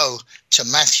 Let's go to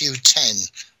Matthew 10,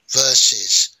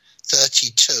 verses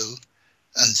 32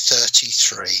 and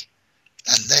 33.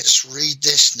 And let's read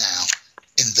this now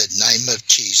in the name of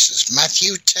Jesus.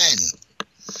 Matthew 10,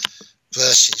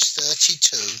 verses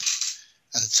 32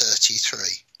 and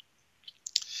 33.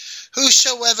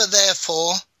 Whosoever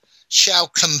therefore shall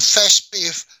confess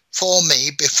before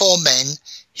me, before men,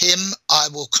 him I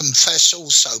will confess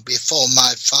also before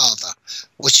my Father,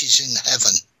 which is in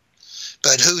heaven.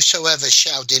 But whosoever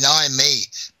shall deny me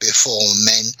before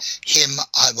men, him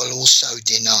I will also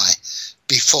deny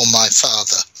before my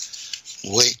Father,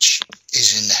 which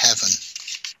is in heaven.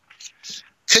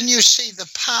 Can you see the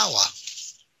power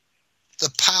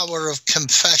of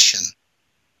confession,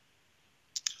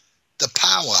 the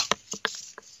power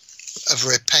of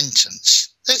repentance?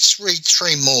 Let's read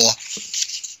 3 more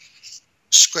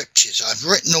scriptures. I've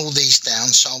written all these down,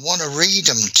 so I want to read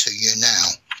them to you now.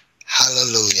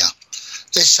 Hallelujah.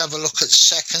 Let's have a look at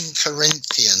 2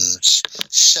 Corinthians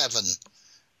 7,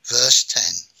 verse 10.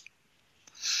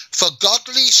 For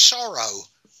godly sorrow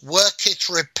worketh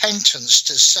repentance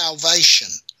to salvation,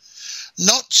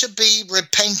 not to be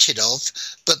repented of,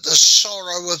 but the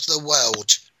sorrow of the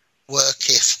world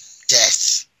worketh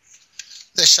death.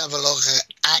 Let's have a look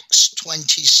at Acts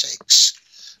 26,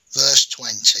 verse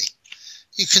 20.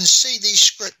 You can see these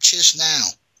scriptures now,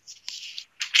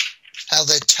 how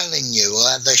they're telling you, or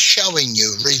how they're showing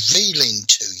you, revealing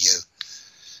to you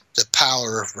the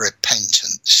power of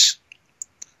repentance.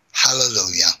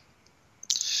 Hallelujah.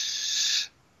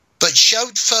 But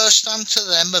showed first unto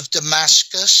them of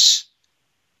Damascus,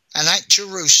 and at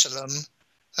Jerusalem,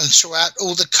 and throughout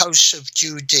all the coasts of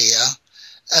Judea,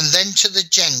 and then to the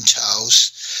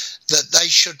Gentiles, that they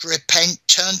should repent,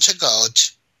 turn to God,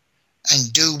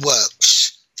 and do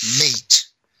works meet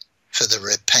for the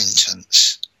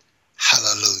repentance.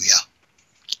 Hallelujah.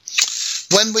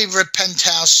 When we repent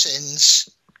our sins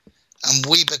and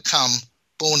we become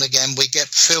born again, we get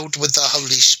filled with the Holy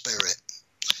Spirit.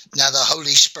 Now, the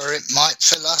Holy Spirit might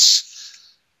fill us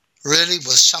really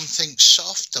with something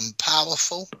soft and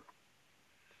powerful,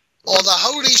 or the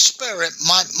Holy Spirit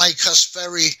might make us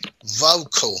very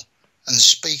vocal and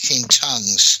speaking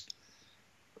tongues,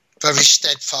 very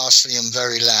steadfastly and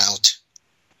very loud.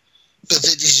 But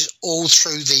it is all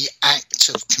through the act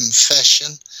of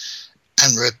confession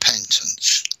and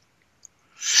repentance.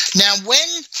 Now,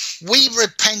 when we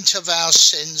repent of our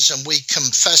sins and we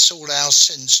confess all our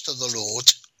sins to the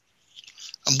Lord,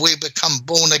 and we become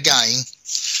born again,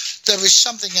 there is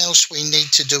something else we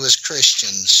need to do as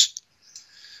Christians.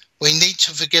 We need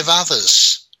to forgive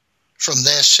others from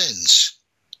their sins.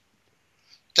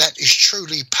 That is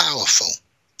truly powerful.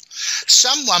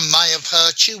 Someone may have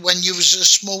hurt you when you was a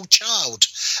small child,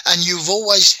 and you've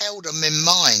always held them in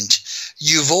mind.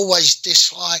 You've always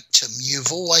disliked them.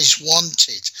 You've always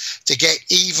wanted to get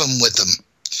even with them.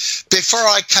 Before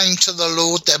I came to the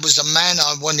Lord, there was a man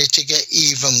I wanted to get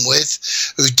even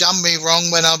with who done me wrong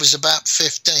when I was about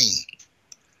 15.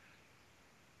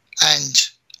 And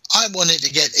I wanted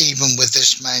to get even with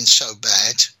this man so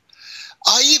bad.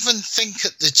 I even think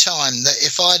at the time that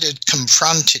if I'd had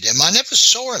confronted him, I never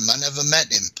saw him, I never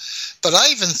met him, but I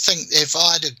even think that if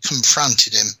I'd had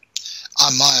confronted him,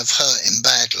 I might have hurt him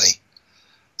badly.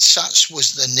 Such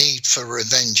was the need for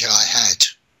revenge I had.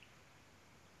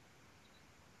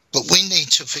 But we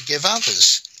need to forgive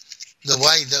others the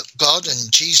way that God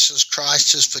and Jesus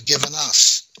Christ has forgiven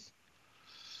us.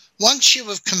 Once you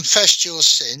have confessed your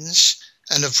sins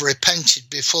and have repented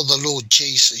before the Lord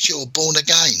Jesus, you're born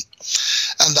again.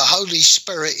 And the Holy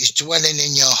Spirit is dwelling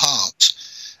in your heart.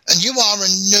 And you are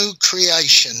a new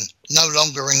creation, no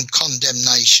longer in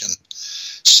condemnation.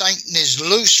 Satan is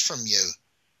loose from you.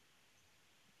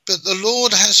 But the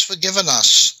Lord has forgiven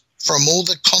us from all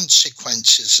the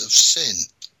consequences of sin.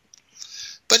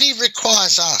 But he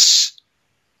requires us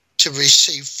to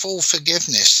receive full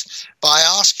forgiveness by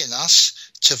asking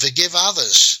us to forgive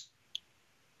others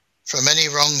from any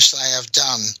wrongs they have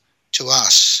done to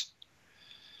us.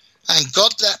 And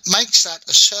God that makes that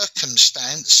a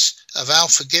circumstance of our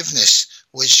forgiveness,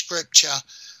 which Scripture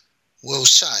will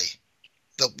say,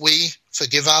 that we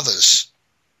forgive others.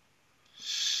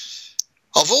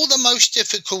 Of all the most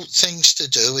difficult things to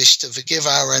do is to forgive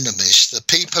our enemies, the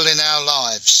people in our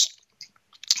lives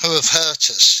who have hurt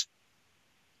us.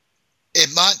 It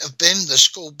might have been the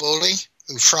school bully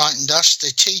who frightened us,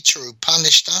 the teacher who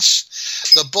punished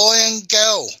us, the boy and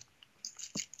girl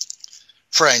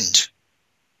friend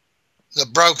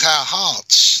that broke our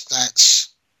hearts. That's,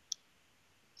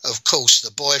 of course,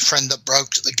 the boyfriend that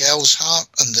broke the girl's heart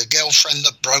and the girlfriend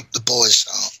that broke the boy's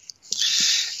heart.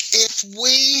 If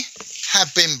we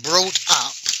have been brought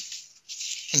up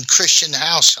in Christian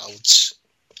households,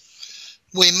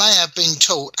 we may have been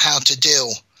taught how to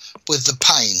deal with the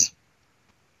pain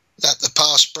that the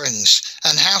past brings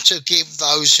and how to give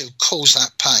those who cause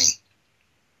that pain.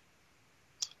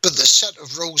 But the set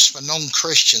of rules for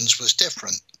non-Christians was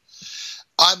different.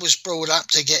 I was brought up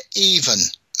to get even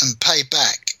and pay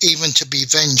back, even to be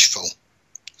vengeful.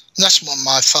 And that's what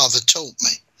my father taught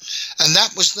me. And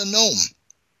that was the norm.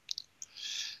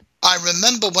 I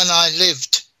remember when I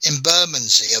lived in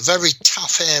Bermondsey, a very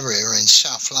tough area in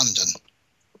South London.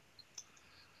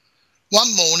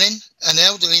 One morning, an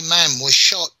elderly man was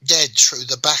shot dead through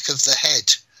the back of the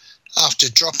head after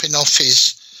dropping off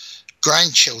his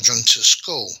grandchildren to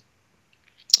school.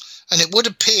 And it would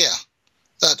appear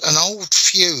that an old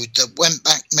feud that went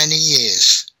back many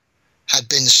years had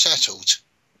been settled.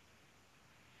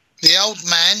 The old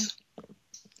man,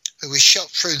 who was shot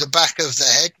through the back of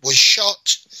the head, was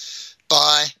shot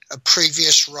by a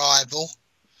previous rival,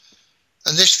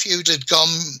 and this feud had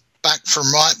gone back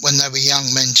from right when they were young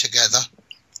men together.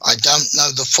 I don't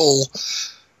know the full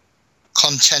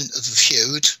content of the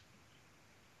feud.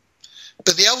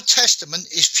 But the Old Testament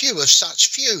is few of such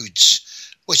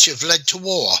feuds which have led to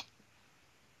war.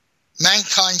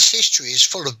 Mankind's history is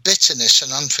full of bitterness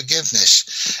and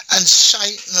unforgiveness, and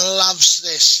Satan loves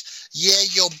this. Yeah,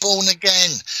 you're born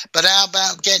again, but how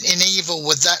about getting evil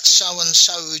with that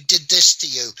so-and-so who did this to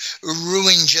you, who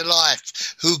ruined your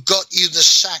life, who got you the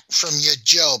sack from your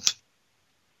job?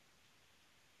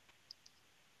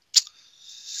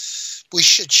 We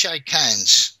should shake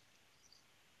hands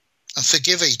and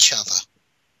forgive each other.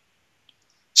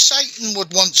 Satan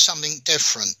would want something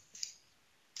different.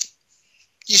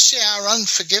 You see, our own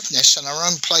forgiveness and our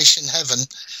own place in heaven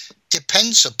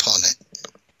depends upon it.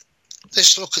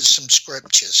 Let's look at some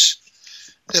scriptures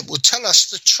that will tell us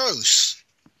the truth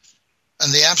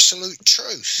and the absolute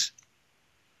truth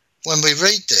when we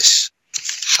read this.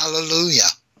 Hallelujah.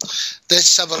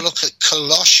 Let's have a look at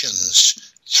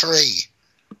Colossians 3,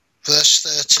 verse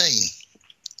 13.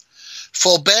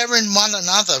 Forbearing one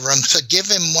another and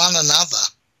forgiving one another,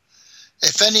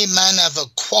 if any man have a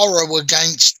quarrel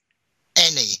against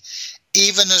any,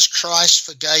 even as Christ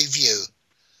forgave you,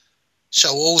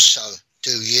 so also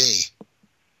do ye.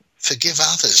 Forgive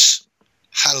others.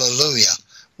 Hallelujah.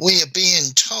 We are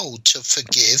being told to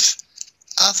forgive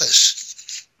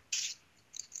others.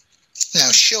 Now,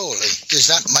 surely, does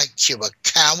that make you a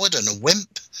coward and a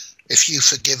wimp if you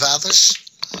forgive others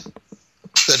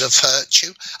that have hurt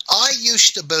you? I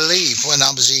used to believe when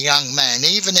I was a young man,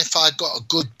 even if I got a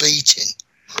good beating,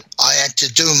 I had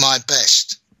to do my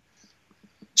best,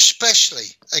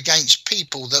 especially against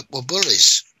people that were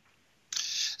bullies.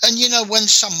 And you know, when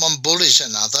someone bullies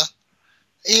another,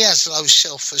 he has low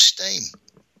self-esteem.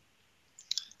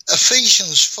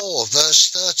 Ephesians 4, verse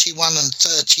 31 and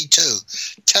 32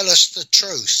 tell us the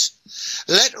truth.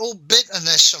 Let all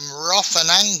bitterness and wrath and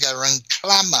anger and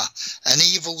clamour and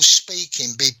evil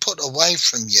speaking be put away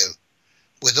from you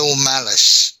with all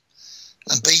malice.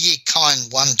 And be ye kind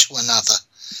one to another,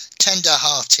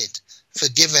 tender-hearted,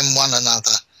 forgiving one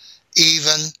another,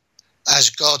 even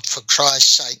as God for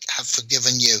Christ's sake have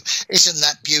forgiven you. Isn't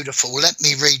that beautiful? Let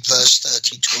me read verse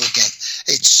 32 again.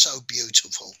 It's so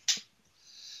beautiful.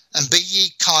 And be ye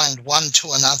kind one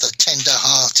to another,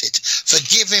 tender-hearted,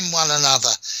 forgiving one another,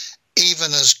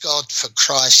 even as God for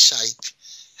Christ's sake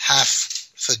hath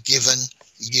forgiven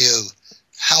you.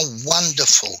 How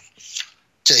wonderful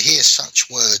to hear such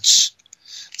words.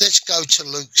 Let's go to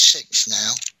Luke 6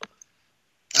 now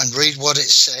and read what it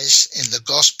says in the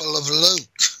Gospel of Luke.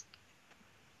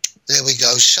 There we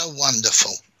go, so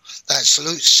wonderful. That's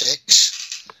Luke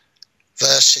 6,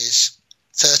 verses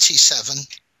 37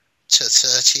 to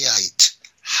 38.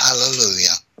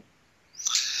 Hallelujah.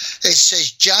 It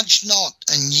says, judge not,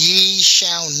 and ye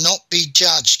shall not be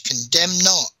judged. Condemn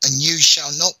not, and you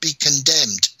shall not be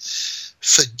condemned.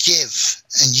 Forgive,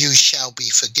 and you shall be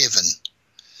forgiven.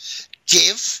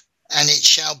 Give, and it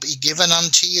shall be given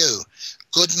unto you.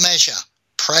 Good measure,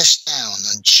 pressed down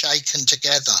and shaken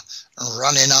together and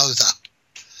running over.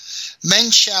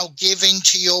 Men shall give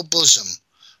into your bosom,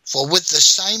 for with the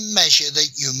same measure that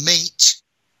you mete,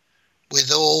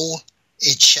 withal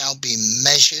it shall be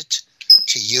measured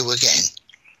to you again.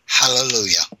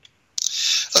 Hallelujah.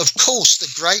 Of course,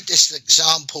 the greatest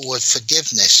example of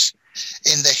forgiveness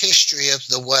in the history of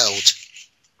the world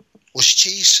was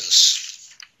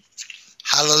Jesus.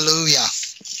 Hallelujah.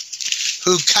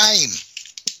 Who came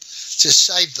to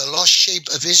save the lost sheep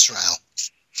of Israel.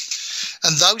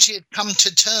 And those he had come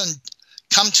to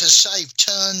save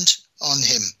turned on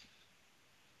him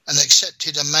and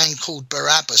accepted a man called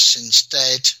Barabbas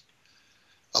instead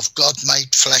of God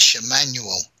made flesh,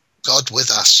 Emmanuel, God with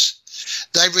us.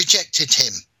 They rejected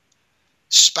him,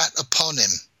 spat upon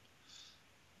him,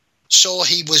 saw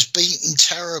he was beaten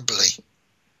terribly,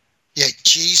 yet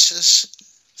Jesus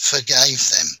forgave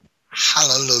them.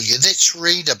 Hallelujah. Let's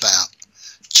read about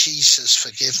Jesus'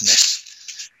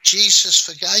 forgiveness. Jesus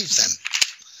forgave them.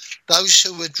 Those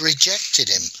who had rejected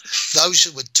him, those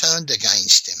who had turned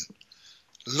against him.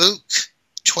 Luke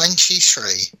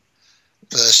 23,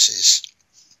 verses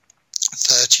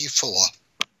 34.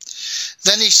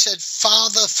 Then he said,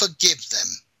 Father, forgive them,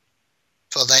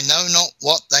 for they know not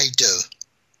what they do.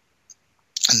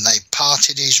 And they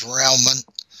parted his raiment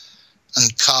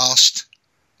and cast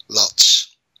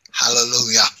lots.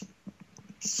 Hallelujah.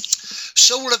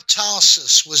 Saul of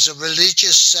Tarsus was a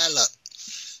religious zealot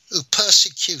who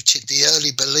persecuted the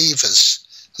early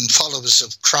believers and followers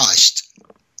of Christ.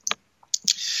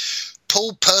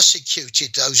 Paul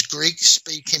persecuted those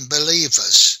Greek-speaking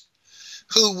believers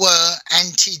who were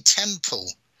anti-temple.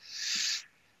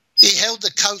 He held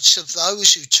the coats of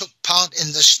those who took part in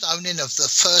the stoning of the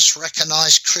first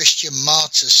recognized Christian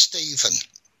martyr, Stephen.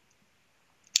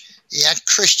 He had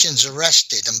Christians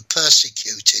arrested and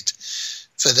persecuted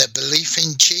for their belief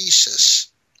in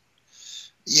Jesus.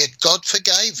 Yet God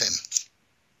forgave him.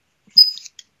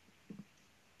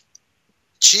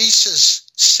 Jesus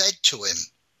said to him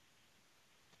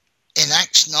in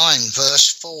Acts 9 verse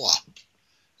 4,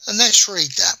 and let's read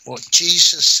that, what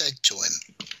Jesus said to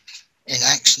him in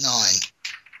Acts 9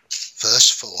 verse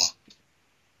 4.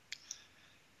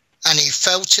 And he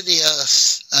fell to the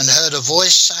earth and heard a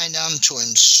voice saying unto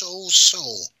him, Saul,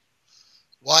 Saul,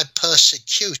 why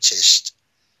persecutest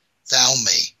thou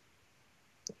me?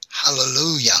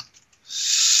 Hallelujah.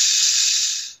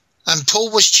 And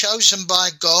Paul was chosen by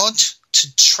God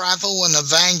to travel and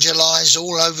evangelize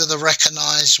all over the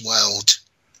recognized world.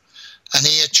 And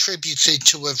he attributed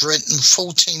to have written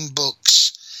 14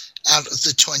 books out of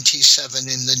the 27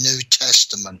 in the New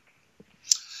Testament.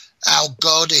 Our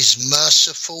God is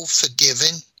merciful,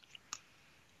 forgiving,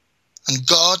 and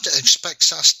God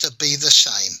expects us to be the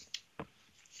same.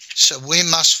 So we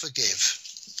must forgive.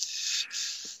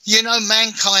 You know,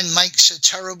 mankind makes a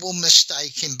terrible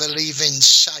mistake in believing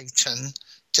Satan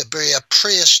to be a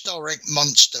prehistoric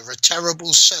monster, a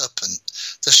terrible serpent,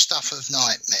 the stuff of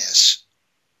nightmares.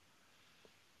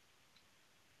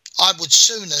 I would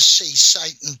sooner see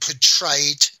Satan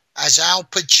portrayed as Al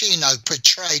Pacino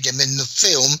portrayed him in the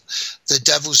film The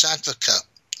Devil's Advocate,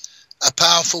 a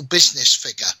powerful business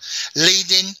figure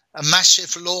leading a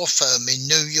massive law firm in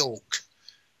New York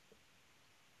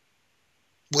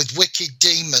with wicked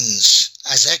demons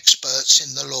as experts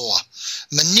in the law,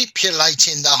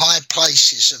 manipulating the high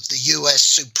places of the US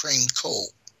Supreme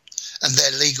Court and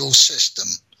their legal system.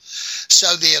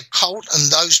 So the occult and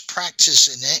those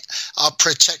practicing it are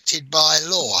protected by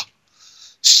law.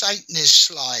 Satan is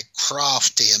sly,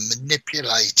 crafty and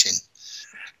manipulating,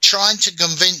 trying to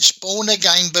convince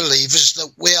born-again believers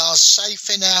that we are safe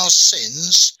in our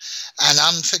sins and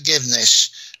unforgiveness,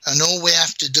 and all we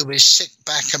have to do is sit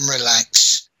back and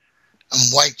relax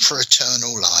and wait for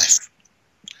eternal life.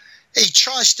 He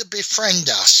tries to befriend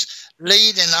us,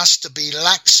 leading us to be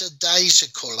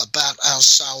lackadaisical about our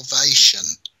salvation.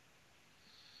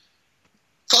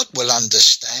 God will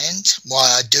understand why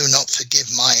I do not forgive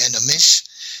my enemies.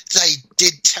 They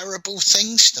did terrible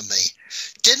things to me.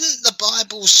 Didn't the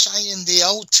Bible say in the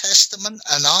Old Testament,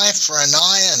 an eye for an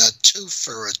eye and a tooth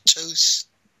for a tooth?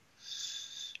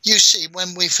 You see,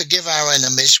 when we forgive our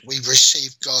enemies, we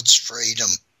receive God's freedom.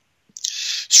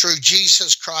 Through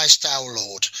Jesus Christ our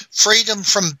Lord. Freedom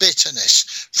from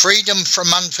bitterness. Freedom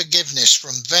from unforgiveness,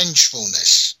 from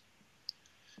vengefulness.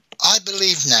 I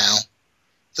believe now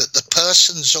that the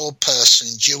persons or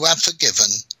persons you have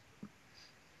forgiven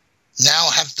now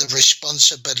have the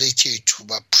responsibility to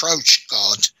approach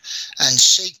God and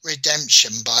seek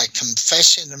redemption by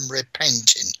confessing and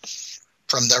repenting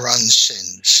from their own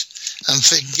sins and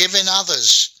forgiving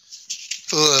others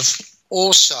who have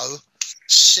also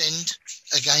sinned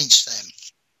against them.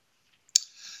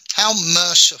 How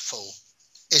merciful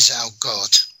is our God.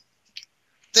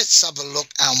 Let's have a look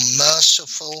how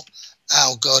merciful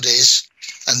our God is,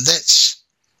 and let's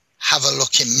have a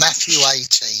look in Matthew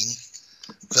 18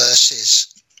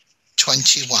 verses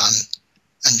 21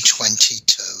 and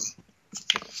 22.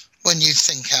 When you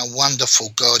think how wonderful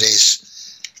God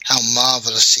is, how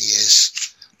marvelous he is,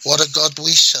 what a God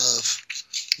we serve.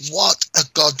 What a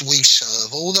God we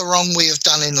serve. All the wrong we have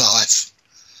done in life,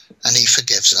 and he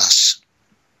forgives us.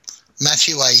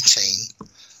 Matthew 18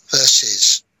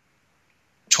 verses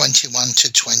 21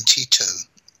 to 22.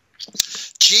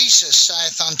 Jesus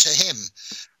saith unto him,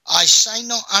 I say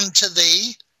not unto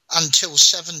thee until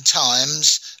 7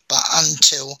 times, but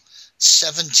until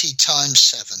 70 times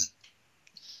 7.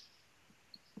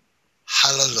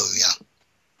 Hallelujah.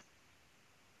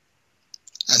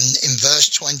 And in verse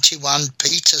 21,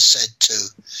 Peter said to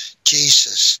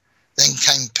Jesus, then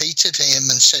came Peter to him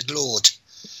and said, Lord,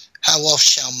 how oft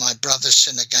shall my brother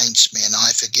sin against me, and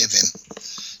I forgive him?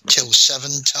 Till 7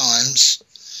 times?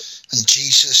 And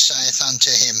Jesus saith unto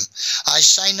him, I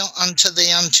say not unto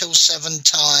thee until 7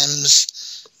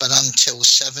 times, but until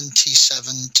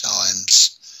 77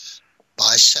 times.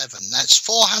 By 7. That's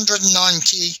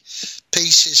 490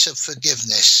 pieces of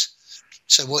forgiveness.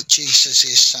 So what Jesus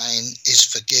is saying is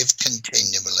forgive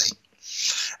continually.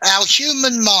 Our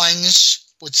human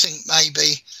minds would think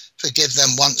maybe forgive them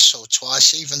once or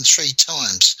twice, even 3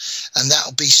 times, and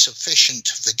that'll be sufficient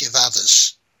to forgive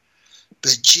others.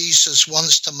 But Jesus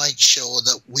wants to make sure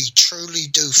that we truly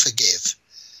do forgive,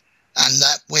 and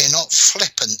that we're not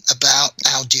flippant about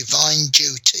our divine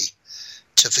duty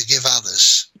to forgive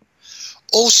others.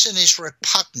 All sin is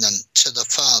repugnant to the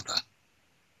Father.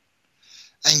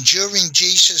 And during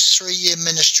Jesus' 3-year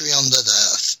ministry on the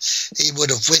earth, he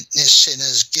would have witnessed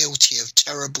sinners guilty of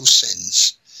terrible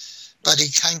sins. But he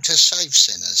came to save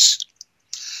sinners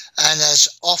and has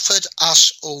offered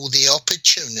us all the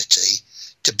opportunity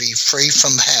to be free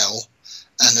from hell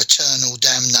and eternal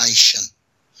damnation.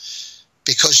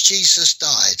 Because Jesus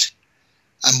died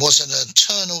and was an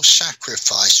eternal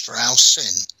sacrifice for our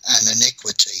sin and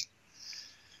iniquity,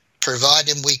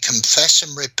 providing we confess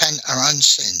and repent our own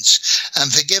sins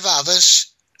and forgive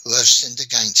others who have sinned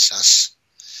against us.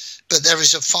 But there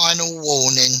is a final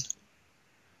warning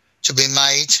to be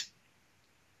made,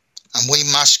 and we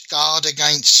must guard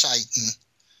against Satan,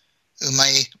 who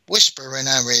may whisper in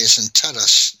our ears and tell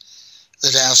us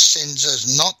that our sins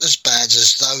are not as bad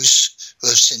as those who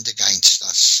have sinned against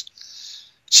us,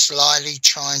 slyly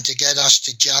trying to get us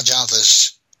to judge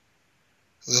others.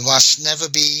 We must never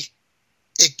be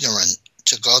ignorant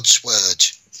to God's word.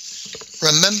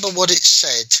 Remember what it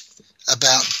said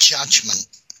about judgment.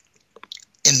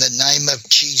 In the name of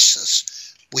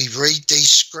Jesus, we read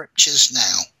these scriptures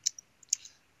now.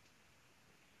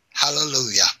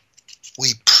 Hallelujah.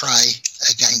 We pray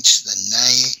against the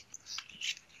name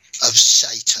of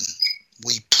Satan.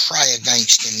 We pray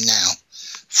against him now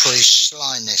for his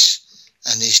slyness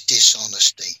and his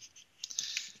dishonesty.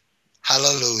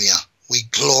 Hallelujah. We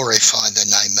glorify the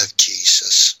name of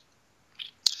Jesus.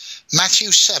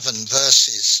 Matthew 7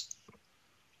 verses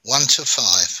 1 to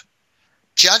 5.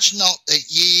 Judge not that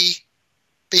ye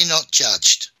be not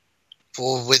judged,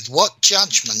 for with what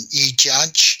judgment ye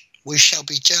judge, we shall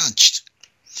be judged.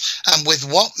 And with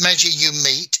what measure you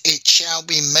mete, it shall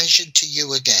be measured to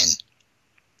you again.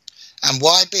 And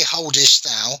why beholdest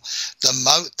thou the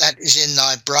mote that is in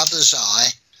thy brother's eye,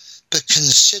 but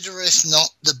considereth not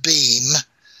the beam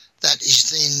that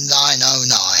is in thine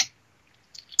own eye?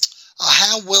 Or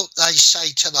how wilt thou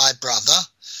say to thy brother,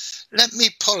 let me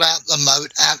pull out the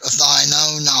mote out of thine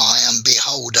own eye, and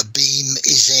behold, a beam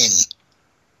is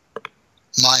in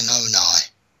mine own eye?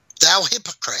 Thou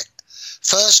hypocrite,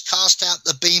 first cast out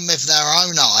the beam of their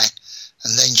own eye,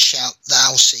 and then shalt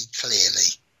thou see clearly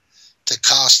to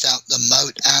cast out the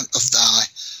mote out of thy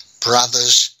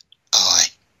brother's eye.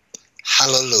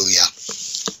 Hallelujah.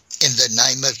 In the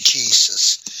name of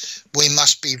Jesus, we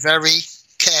must be very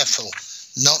careful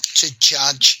not to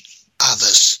judge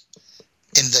others.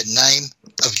 In the name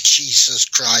of Jesus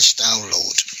Christ our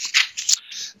Lord.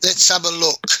 Let's have a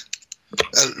look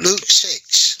at Luke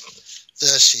 6,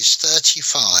 verses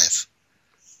 35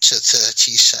 to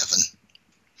 37.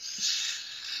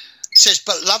 It says,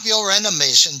 but love your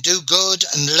enemies and do good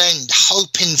and lend,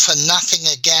 hoping for nothing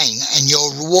again, and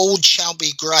your reward shall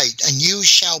be great, and you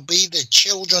shall be the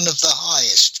children of the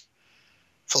highest.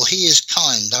 For he is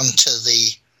kind unto the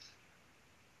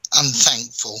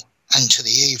unthankful and to the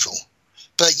evil.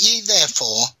 But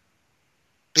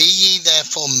be ye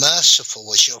therefore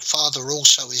merciful, as your Father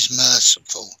also is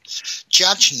merciful.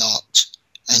 Judge not,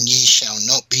 and ye shall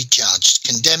not be judged.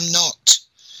 Condemn not,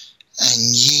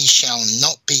 and ye shall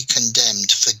not be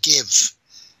condemned. Forgive,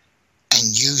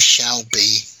 and you shall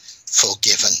be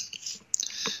forgiven.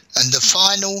 And the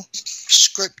final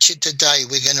scripture today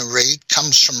we're going to read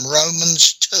comes from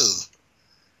Romans 2,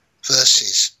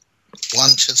 verses 1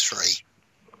 to 3.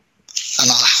 And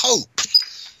I hope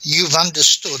you've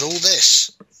understood all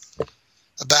this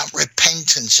about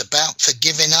repentance, about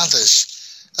forgiving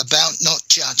others, about not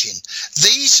judging.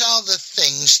 These are the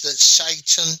things that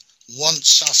Satan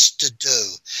wants us to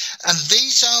do. And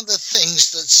these are the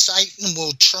things that Satan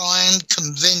will try and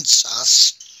convince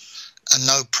us are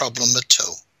no problem at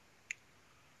all.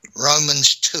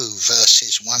 Romans 2,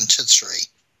 verses 1 to 3.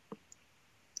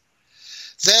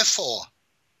 Therefore,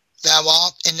 thou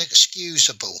art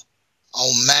inexcusable,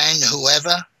 O man,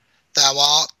 whoever thou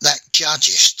art that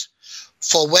judgest.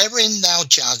 For wherein thou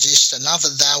judgest another,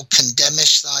 thou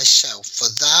condemnest thyself. For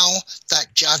thou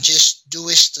that judgest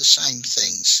doest the same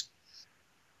things.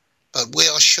 But we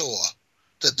are sure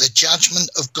that the judgment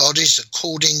of God is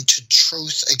according to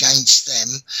truth against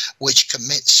them which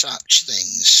commit such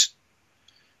things.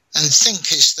 And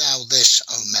thinkest thou this,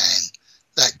 O man,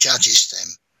 that judgest them,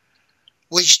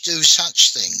 which do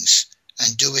such things,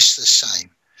 and doest the same,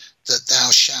 that thou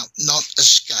shalt not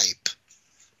escape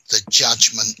the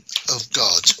judgment of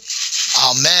God.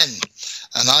 Amen.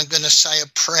 And I'm going to say a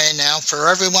prayer now for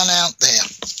everyone out there.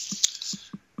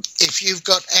 If you've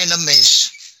got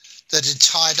enemies that are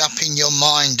tied up in your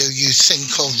mind who you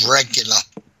think of regular,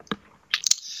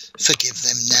 forgive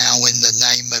them now in the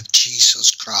name of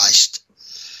Jesus Christ.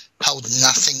 Hold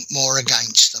nothing more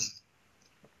against them.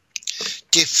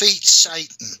 Defeat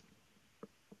Satan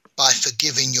by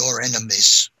forgiving your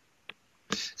enemies.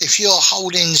 If you're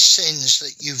holding sins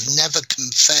that you've never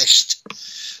confessed,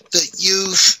 that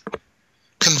you've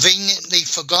conveniently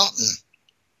forgotten,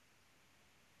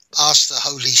 ask the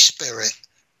Holy Spirit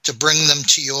to bring them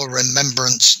to your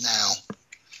remembrance now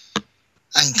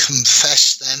and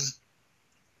confess them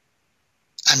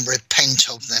and repent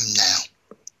of them now.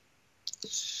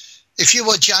 If you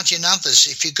are judging others,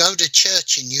 if you go to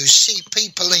church and you see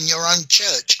people in your own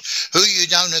church who you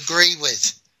don't agree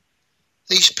with,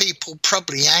 these people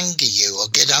probably anger you or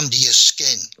get under your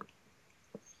skin.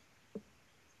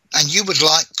 And you would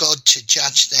like God to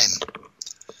judge them.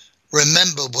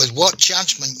 Remember, with what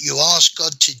judgment you ask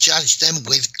God to judge them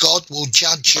with, God will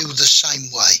judge you the same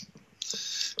way.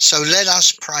 So let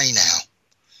us pray now.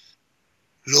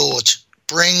 Lord,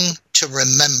 bring to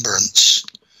remembrance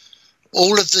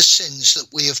all of the sins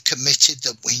that we have committed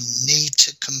that we need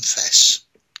to confess.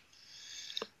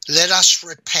 Let us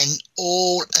repent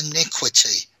all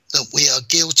iniquity that we are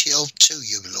guilty of to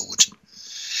you, Lord.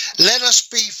 Let us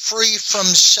be free from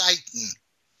Satan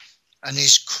and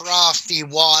his crafty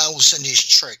wiles and his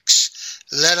tricks.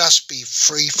 Let us be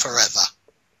free forever.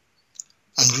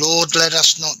 And Lord, let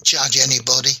us not judge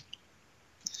anybody,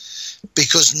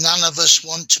 because none of us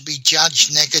want to be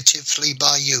judged negatively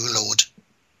by you, Lord.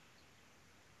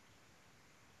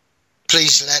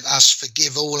 Please let us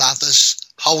forgive all others,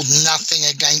 hold nothing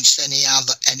against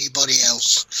anybody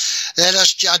else. Let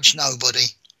us judge nobody,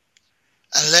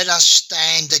 and let us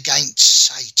stand against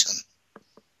Satan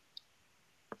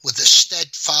with a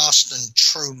steadfast and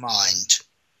true mind,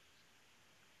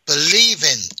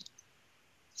 believing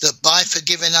that by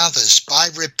forgiving others, by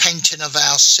repenting of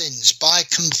our sins, by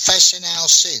confessing our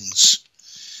sins,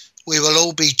 we will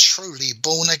all be truly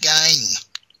born again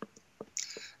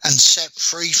and set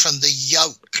free from the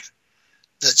yoke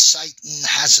that Satan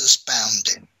has us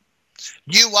bound in.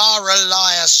 You are a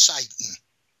liar, Satan.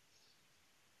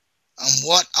 And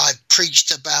what I've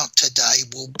preached about today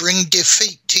will bring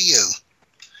defeat to you.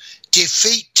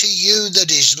 Defeat to you that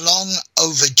is long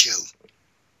overdue.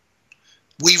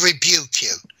 We rebuke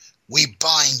you. We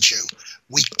bind you.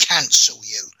 We cancel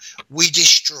you. We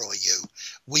destroy you.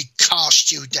 We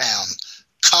cast you down,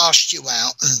 cast you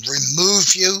out, and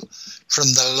remove you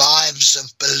from the lives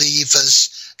of believers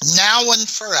now and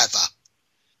forever.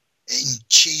 In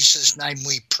Jesus' name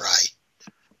we pray.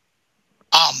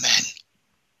 Amen.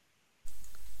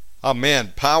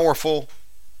 Amen. Powerful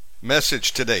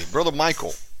message today. Brother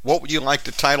Michael, what would you like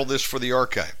to title this for the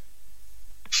archive?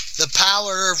 The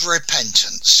power of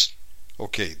repentance.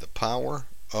 Okay, the power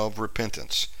of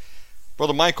repentance.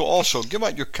 Brother Michael, also give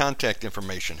out your contact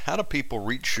information. How do people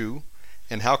reach you,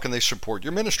 and how can they support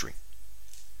your ministry?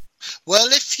 Well,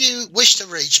 if you wish to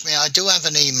reach me, I do have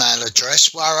an email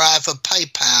address where I have a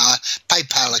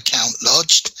PayPal account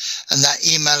lodged, and that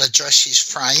email address is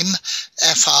frame,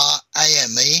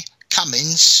 F-R-A-M-E,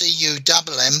 Cummins,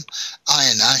 C-U-M-M-I-N-S,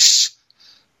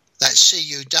 that's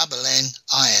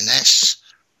C-U-N-N-I-N-S,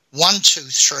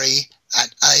 123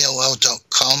 at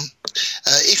AOL.com.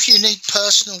 If you need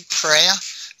personal prayer,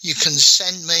 you can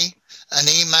send me an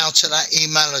email to that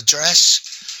email address,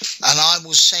 and I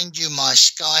will send you my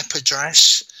Skype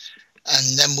address,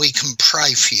 and then we can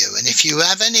pray for you. And if you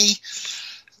have any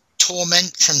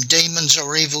torment from demons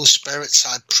or evil spirits,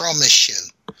 I promise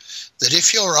you that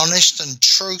if you're honest and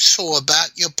truthful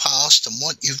about your past and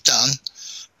what you've done,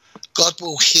 God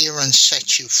will hear and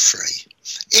set you free.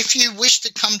 If you wish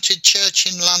to come to church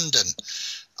in London,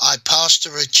 I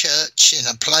pastor a church in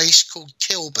a place called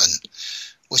Kilburn,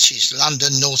 which is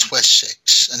London Northwest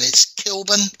 6, and it's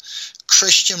Kilburn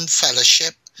Christian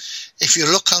Fellowship. If you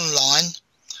look online,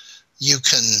 you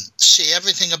can see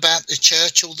everything about the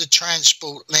church, all the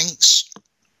transport links.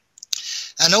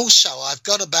 And also, I've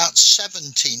got about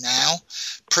 70 now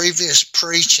previous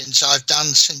preachings I've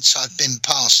done since I've been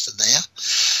pastor there.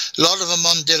 A lot of them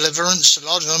on deliverance, a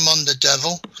lot of them on the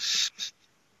devil.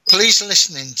 Please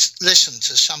listen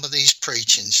to some of these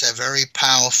preachings. They're very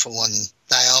powerful and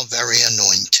they are very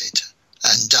anointed.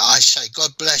 And I say,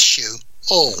 God bless you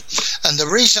all. And the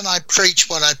reason I preach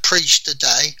what I preach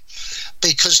today,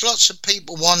 because lots of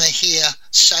people want to hear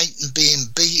Satan being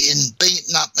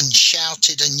beaten up and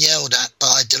shouted and yelled at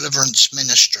by deliverance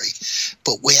ministry.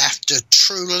 But we have to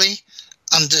truly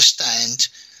understand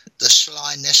the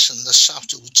slyness and the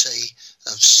subtlety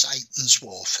of Satan's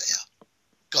warfare.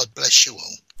 God bless you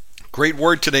all. Great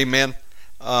word today, man.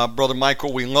 Brother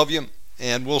Michael, we love you,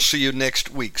 and we'll see you next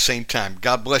week, same time.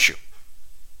 God bless you.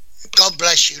 God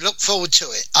bless you. Look forward to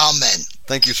it. Amen.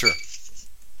 Thank you, sir.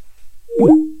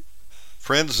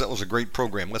 Friends, that was a great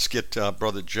program. Let's get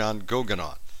Brother John Gogan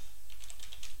on.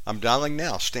 I'm dialing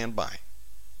now. Stand by.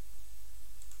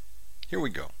 Here we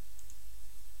go.